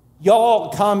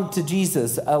 Y'all come to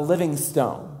Jesus, a living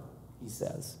stone, he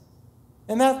says.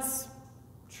 And that's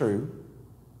true,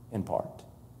 in part.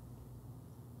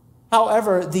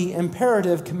 However, the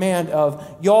imperative command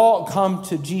of y'all come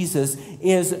to Jesus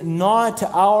is not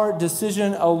our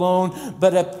decision alone,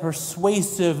 but a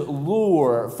persuasive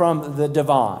lure from the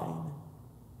divine.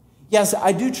 Yes,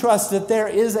 I do trust that there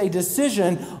is a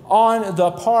decision on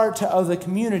the part of the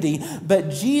community, but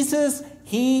Jesus,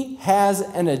 he has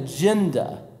an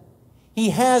agenda.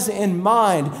 He has in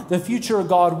mind the future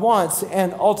God wants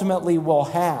and ultimately will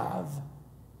have.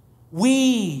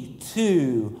 We,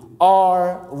 too,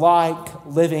 are like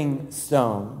living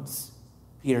stones,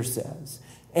 Peter says,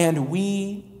 and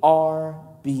we are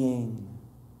being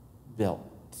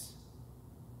built.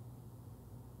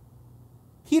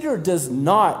 Peter does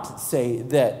not say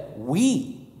that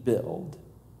we build.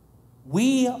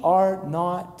 We are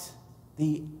not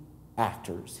the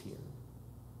actors here.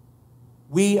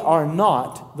 We are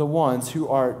not the ones who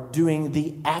are doing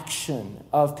the action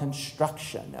of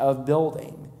construction, of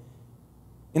building.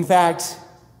 In fact,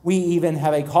 we even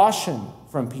have a caution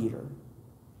from Peter.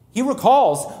 He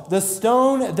recalls the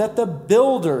stone that the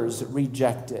builders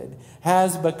rejected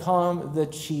has become the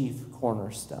chief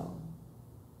cornerstone.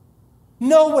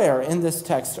 Nowhere in this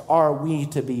text are we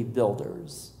to be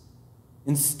builders.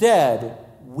 Instead,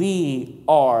 we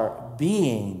are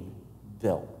being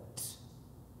built.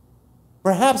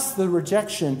 Perhaps the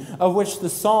rejection of which the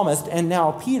psalmist and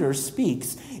now Peter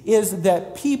speaks is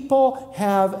that people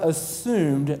have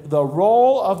assumed the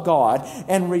role of God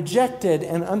and rejected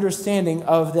an understanding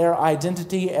of their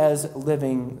identity as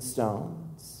living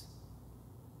stones.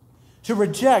 To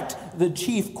reject the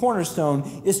chief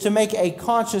cornerstone is to make a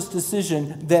conscious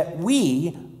decision that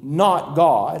we not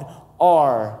God,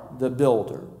 are the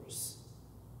builders.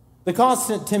 The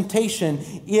constant temptation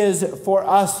is for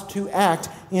us to act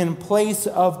in place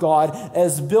of God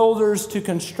as builders to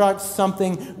construct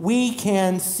something we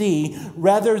can see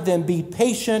rather than be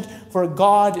patient for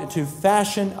God to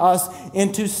fashion us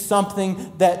into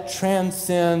something that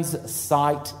transcends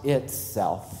sight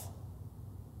itself.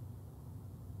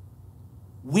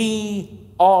 We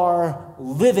are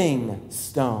living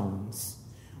stones.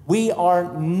 We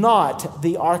are not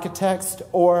the architects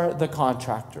or the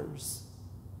contractors.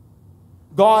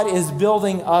 God is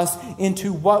building us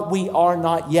into what we are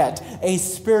not yet, a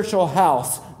spiritual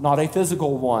house, not a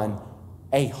physical one,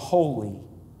 a holy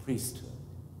priesthood.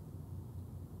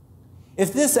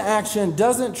 If this action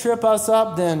doesn't trip us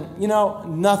up, then,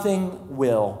 nothing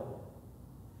will.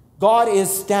 God is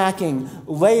stacking,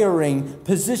 layering,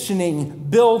 positioning,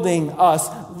 building us,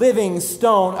 living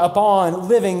stone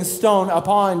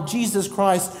upon Jesus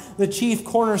Christ, the chief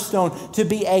cornerstone, to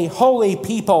be a holy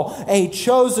people, a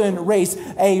chosen race,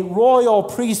 a royal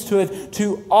priesthood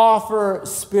to offer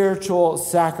spiritual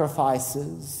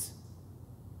sacrifices.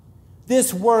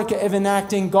 This work of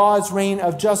enacting God's reign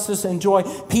of justice and joy,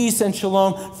 peace and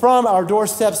shalom from our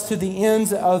doorsteps to the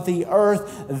ends of the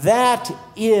earth, that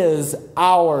is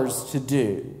ours to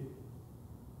do.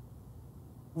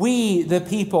 We, the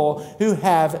people who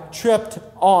have tripped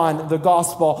on the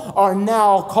gospel, are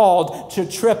now called to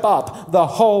trip up the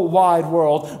whole wide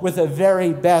world with the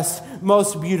very best,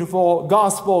 most beautiful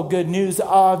gospel good news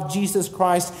of Jesus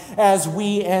Christ as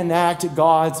we enact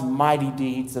God's mighty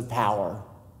deeds of power.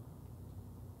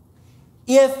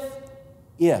 If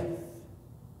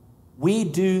we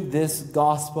do this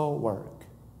gospel work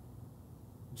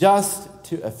just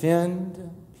to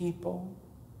offend people,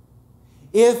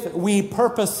 if we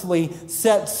purposely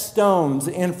set stones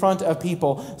in front of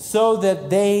people so that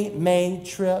they may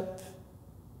trip,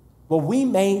 well, we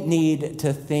may need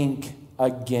to think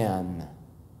again.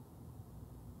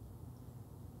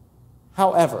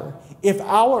 However, if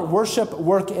our worship,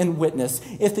 work, and witness,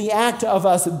 if the act of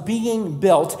us being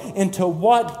built into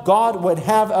what God would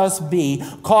have us be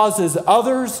causes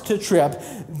others to trip,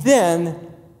 then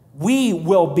we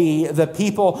will be the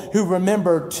people who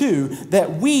remember, too,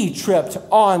 that we tripped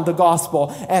on the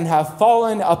gospel and have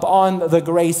fallen upon the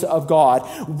grace of God.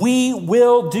 We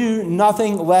will do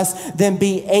nothing less than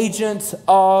be agents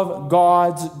of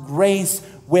God's grace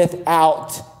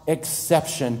without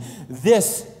exception.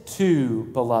 This, too,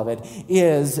 beloved,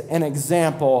 is an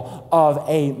example of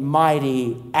a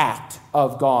mighty act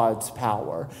of God's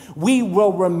power. We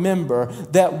will remember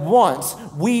that once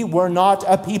we were not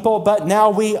a people, but now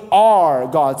we are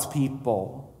God's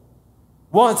people.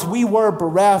 Once we were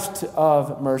bereft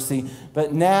of mercy,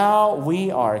 but now we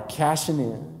are cashing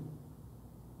in,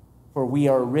 for we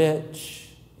are rich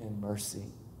in mercy.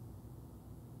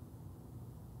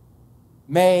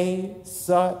 May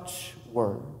such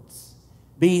words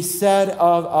be said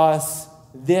of us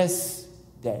this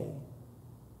day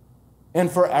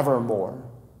and forevermore.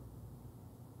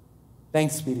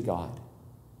 Thanks be to God.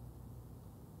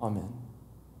 Amen.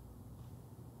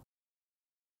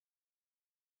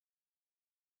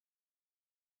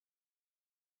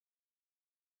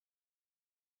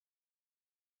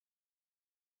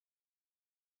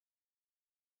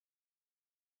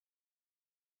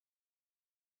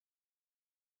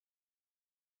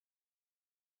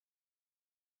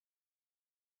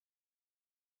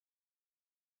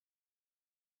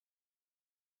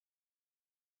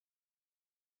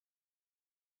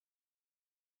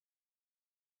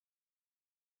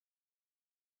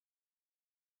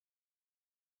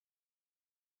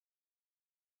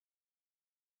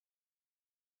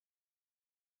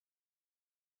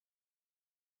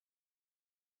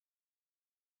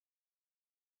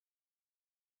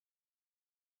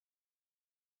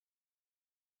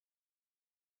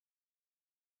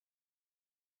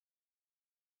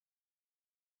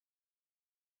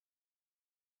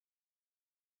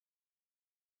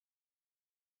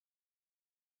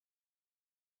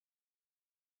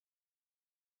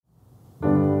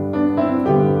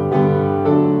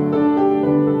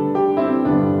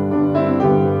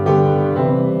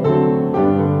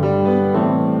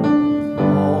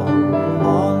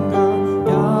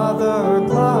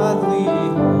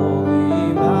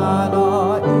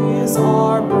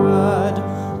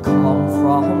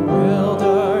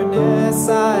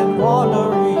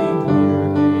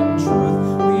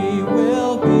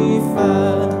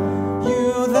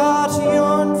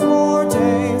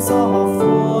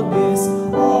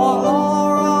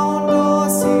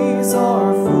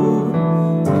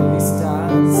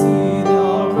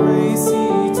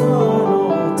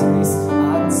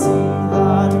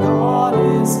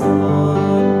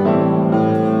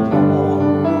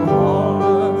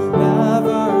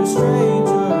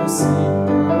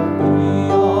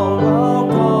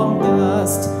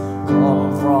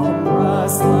 Come from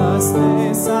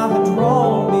restlessness and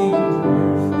roaming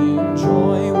here. In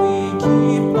joy we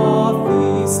keep the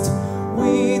feast.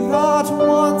 We that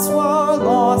once were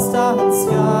lost and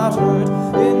scattered,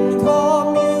 in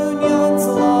communion's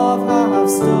love have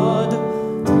stood.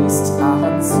 Taste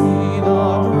and see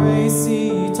the grace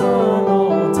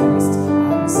eternal. Taste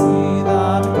and see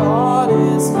that God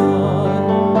is good.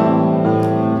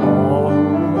 All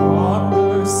who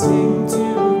hunger sing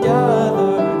together.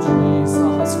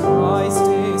 Jesus Christ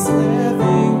is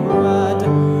living bread.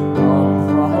 Come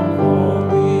from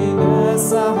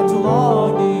loneliness and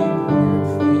longing.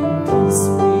 In peace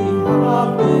we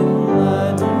have been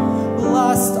led.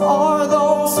 Blessed are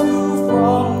those who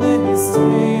from this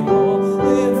table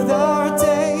live their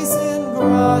days in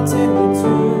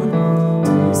gratitude.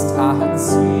 Taste and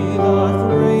see the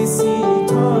grace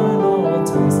eternal.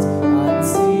 Taste and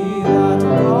see that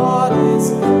God is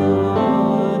good.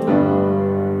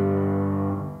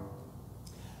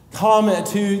 Come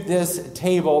to this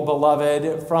table,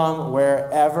 beloved, from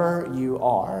wherever you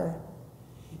are.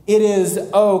 It is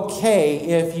okay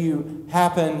if you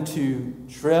happen to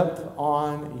trip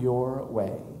on your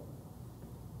way.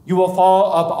 You will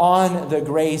fall upon the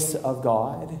grace of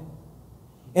God.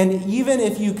 And even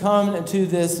if you come to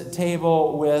this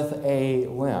table with a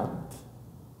limp,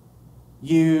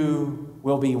 you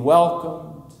will be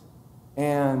welcomed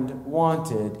and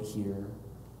wanted here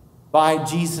by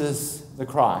Jesus the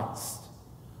Christ,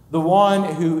 the one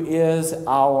who is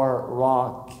our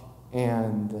rock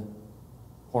and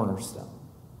cornerstone.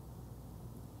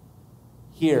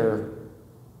 Here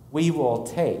we will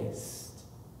taste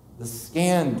the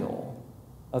scandal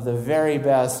of the very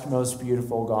best, most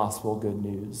beautiful gospel good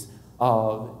news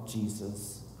of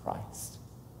Jesus Christ.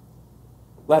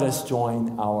 Let us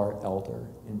join our elder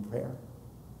in prayer.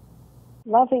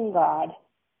 Loving God,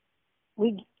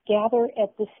 we gather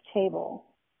at this table,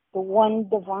 the one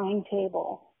divine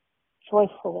table,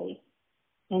 joyfully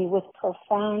and with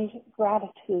profound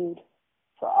gratitude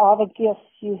for all the gifts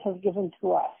you have given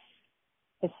to us,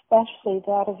 especially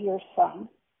that of your Son.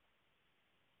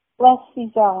 Bless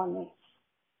these elements,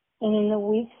 and in the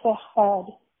weeks ahead,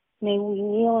 may we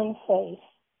kneel in faith,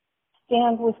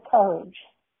 stand with courage,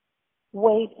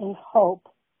 wait in hope,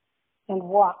 and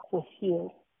walk with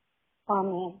you.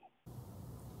 Amen.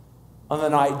 On the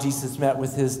night Jesus met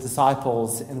with his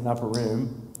disciples in an upper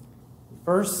room,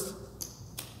 first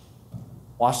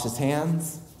washed his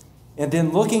hands, and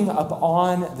then looking up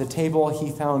on the table,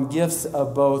 he found gifts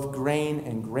of both grain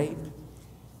and grape.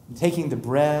 And taking the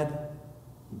bread,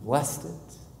 he blessed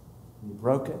it, and he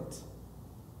broke it.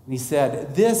 And he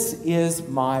said, "This is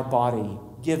my body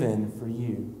given for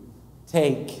you.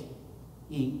 Take,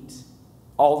 eat,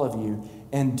 all of you,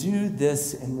 and do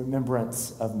this in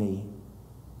remembrance of me."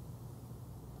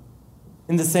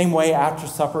 In the same way, after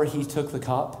supper, he took the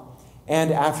cup,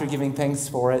 and after giving thanks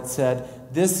for it, said,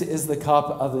 "This is the cup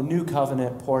of the new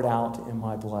covenant poured out in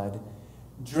my blood.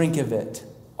 Drink of it,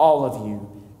 all of you,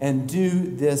 and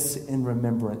do this in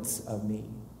remembrance of me."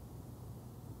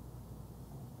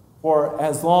 For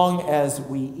as long as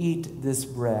we eat this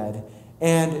bread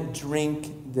and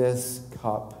drink this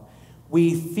cup,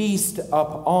 we feast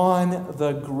upon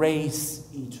the grace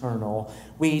eternal.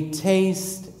 We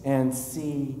taste and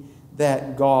see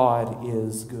that God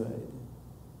is good.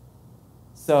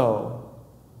 So,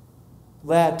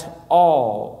 let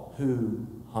all who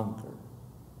hunger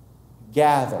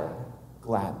gather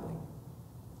gladly.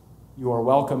 You are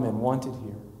welcome and wanted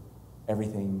here.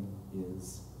 Everything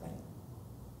is ready.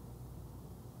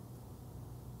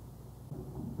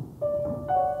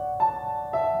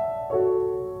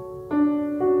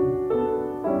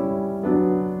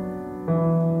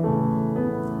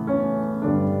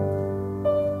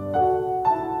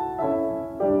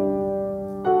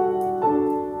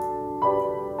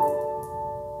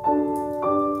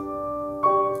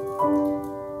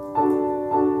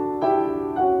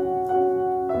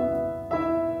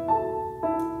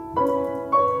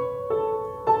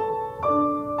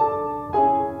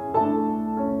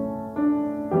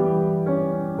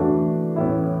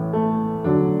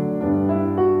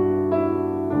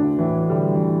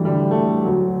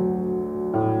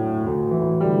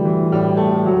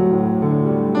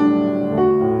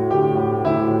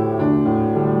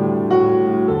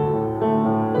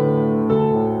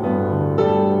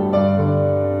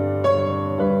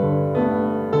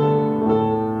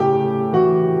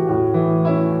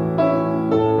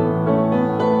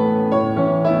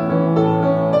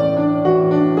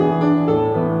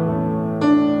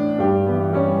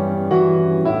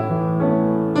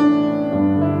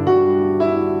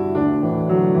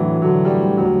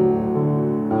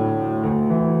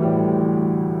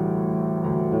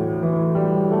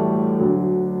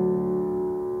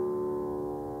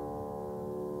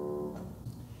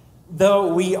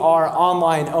 though we are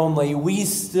online only, we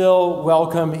still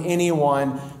welcome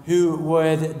anyone who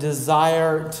would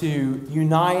desire to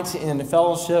unite in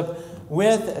fellowship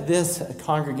with this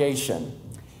congregation.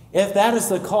 If that is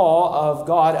the call of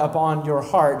God upon your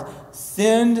heart,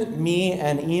 send me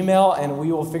an email and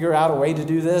we will figure out a way to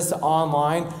do this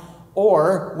online.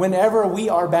 Or whenever we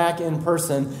are back in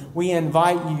person, we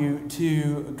invite you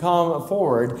to come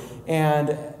forward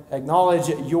and acknowledge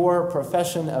your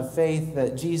profession of faith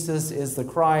that Jesus is the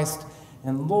Christ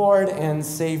and Lord and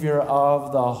Savior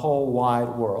of the whole wide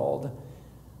world.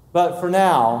 But for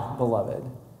now, beloved,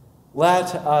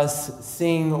 let us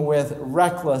sing with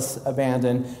reckless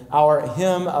abandon our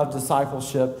hymn of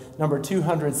discipleship, number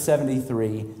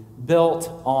 273, Built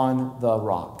on the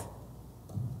Rock.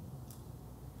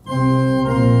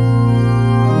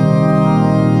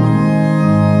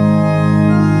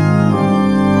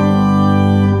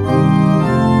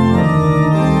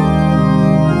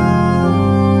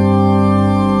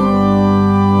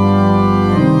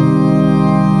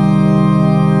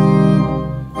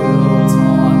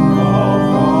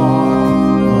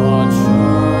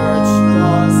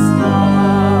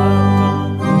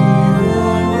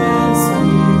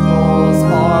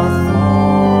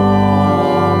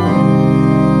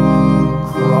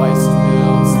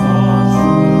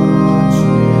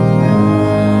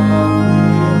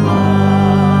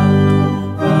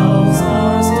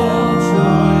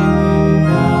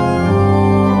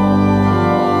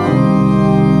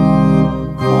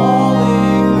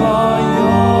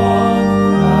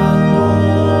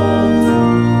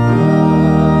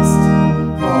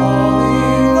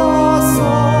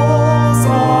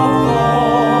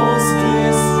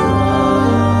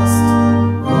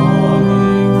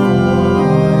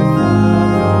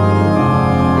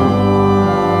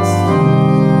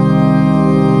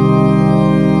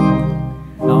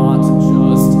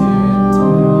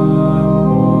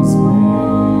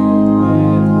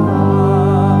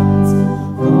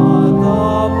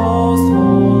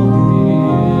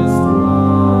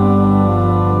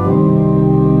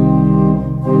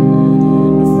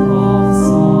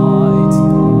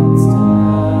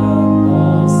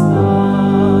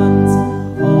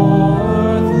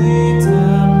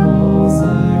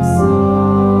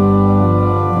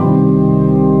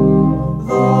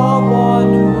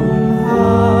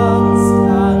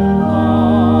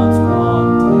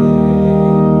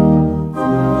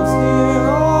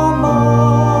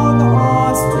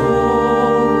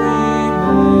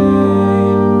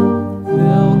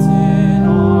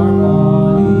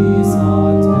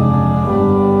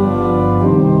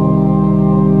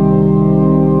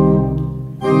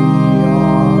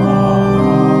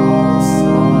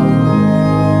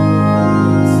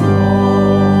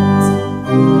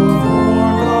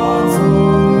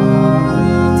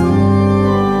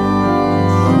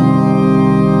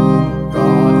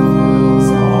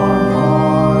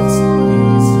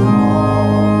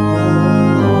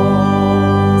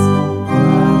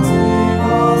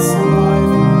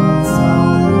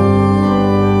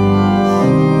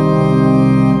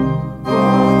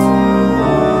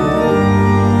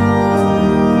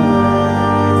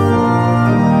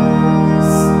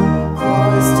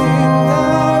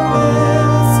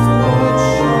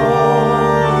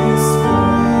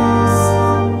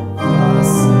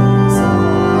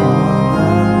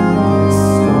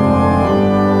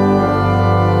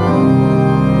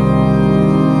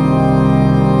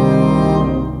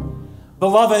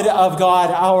 Beloved of God,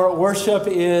 our worship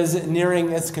is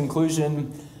nearing its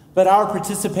conclusion, but our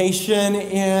participation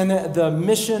in the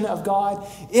mission of God,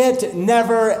 it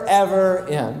never, ever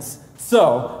ends.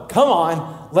 So, come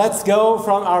on, let's go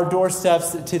from our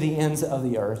doorsteps to the ends of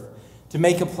the earth to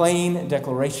make a plain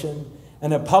declaration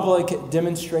and a public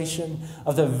demonstration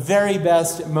of the very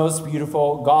best, most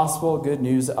beautiful gospel good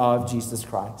news of Jesus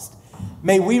Christ.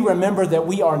 May we remember that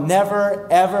we are never,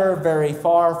 ever very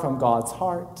far from God's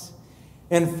heart.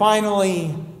 And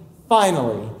finally,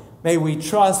 may we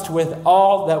trust with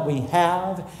all that we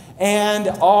have and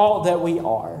all that we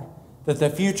are that the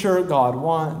future God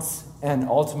wants and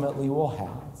ultimately will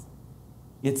have.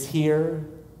 It's here,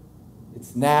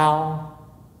 it's now,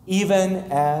 even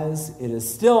as it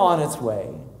is still on its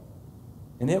way,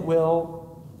 and it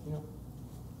will,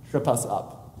 trip us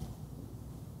up.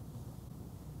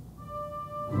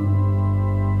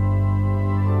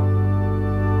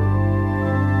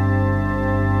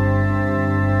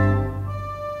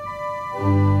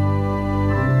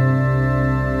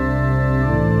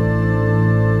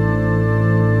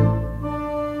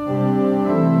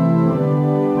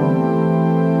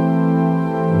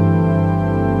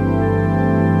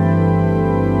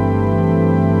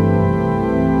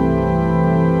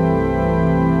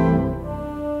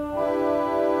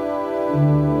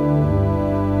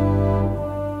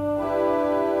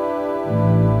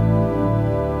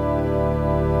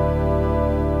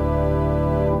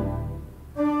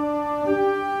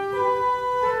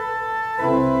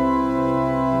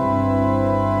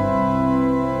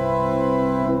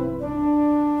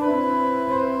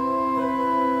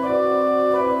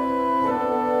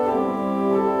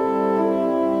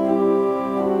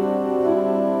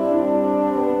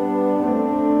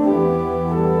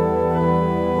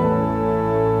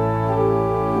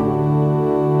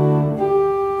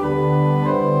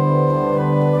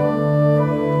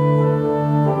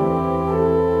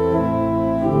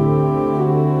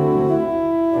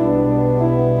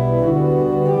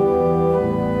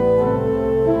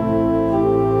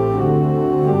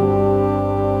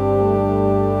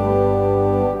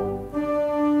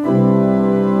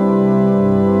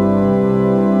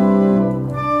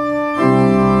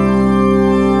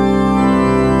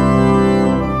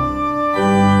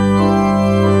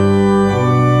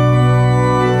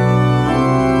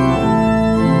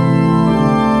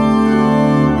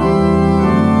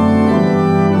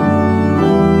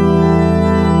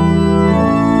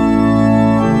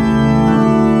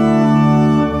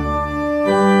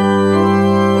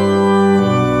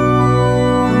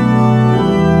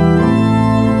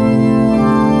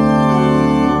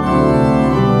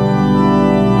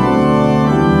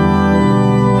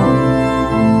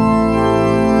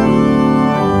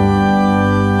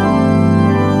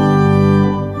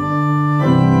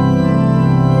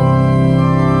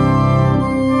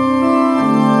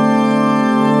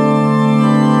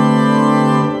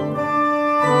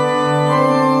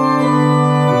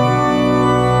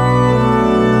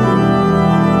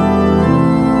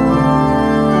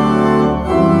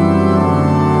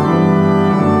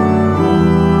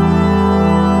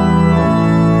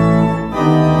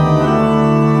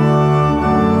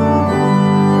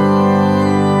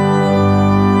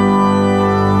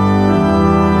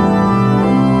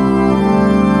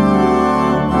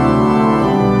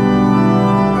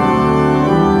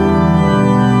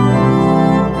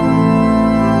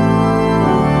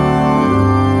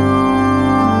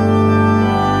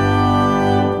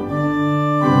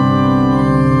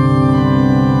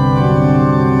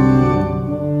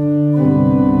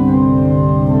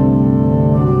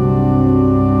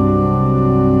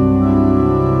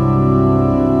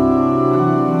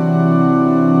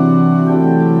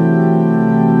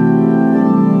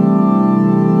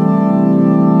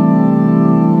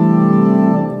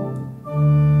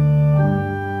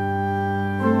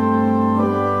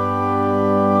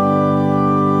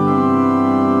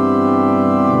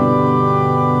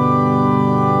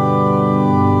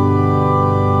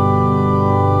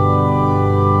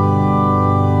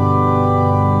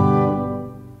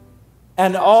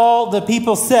 And all the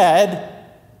people said,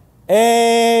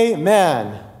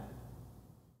 Amen.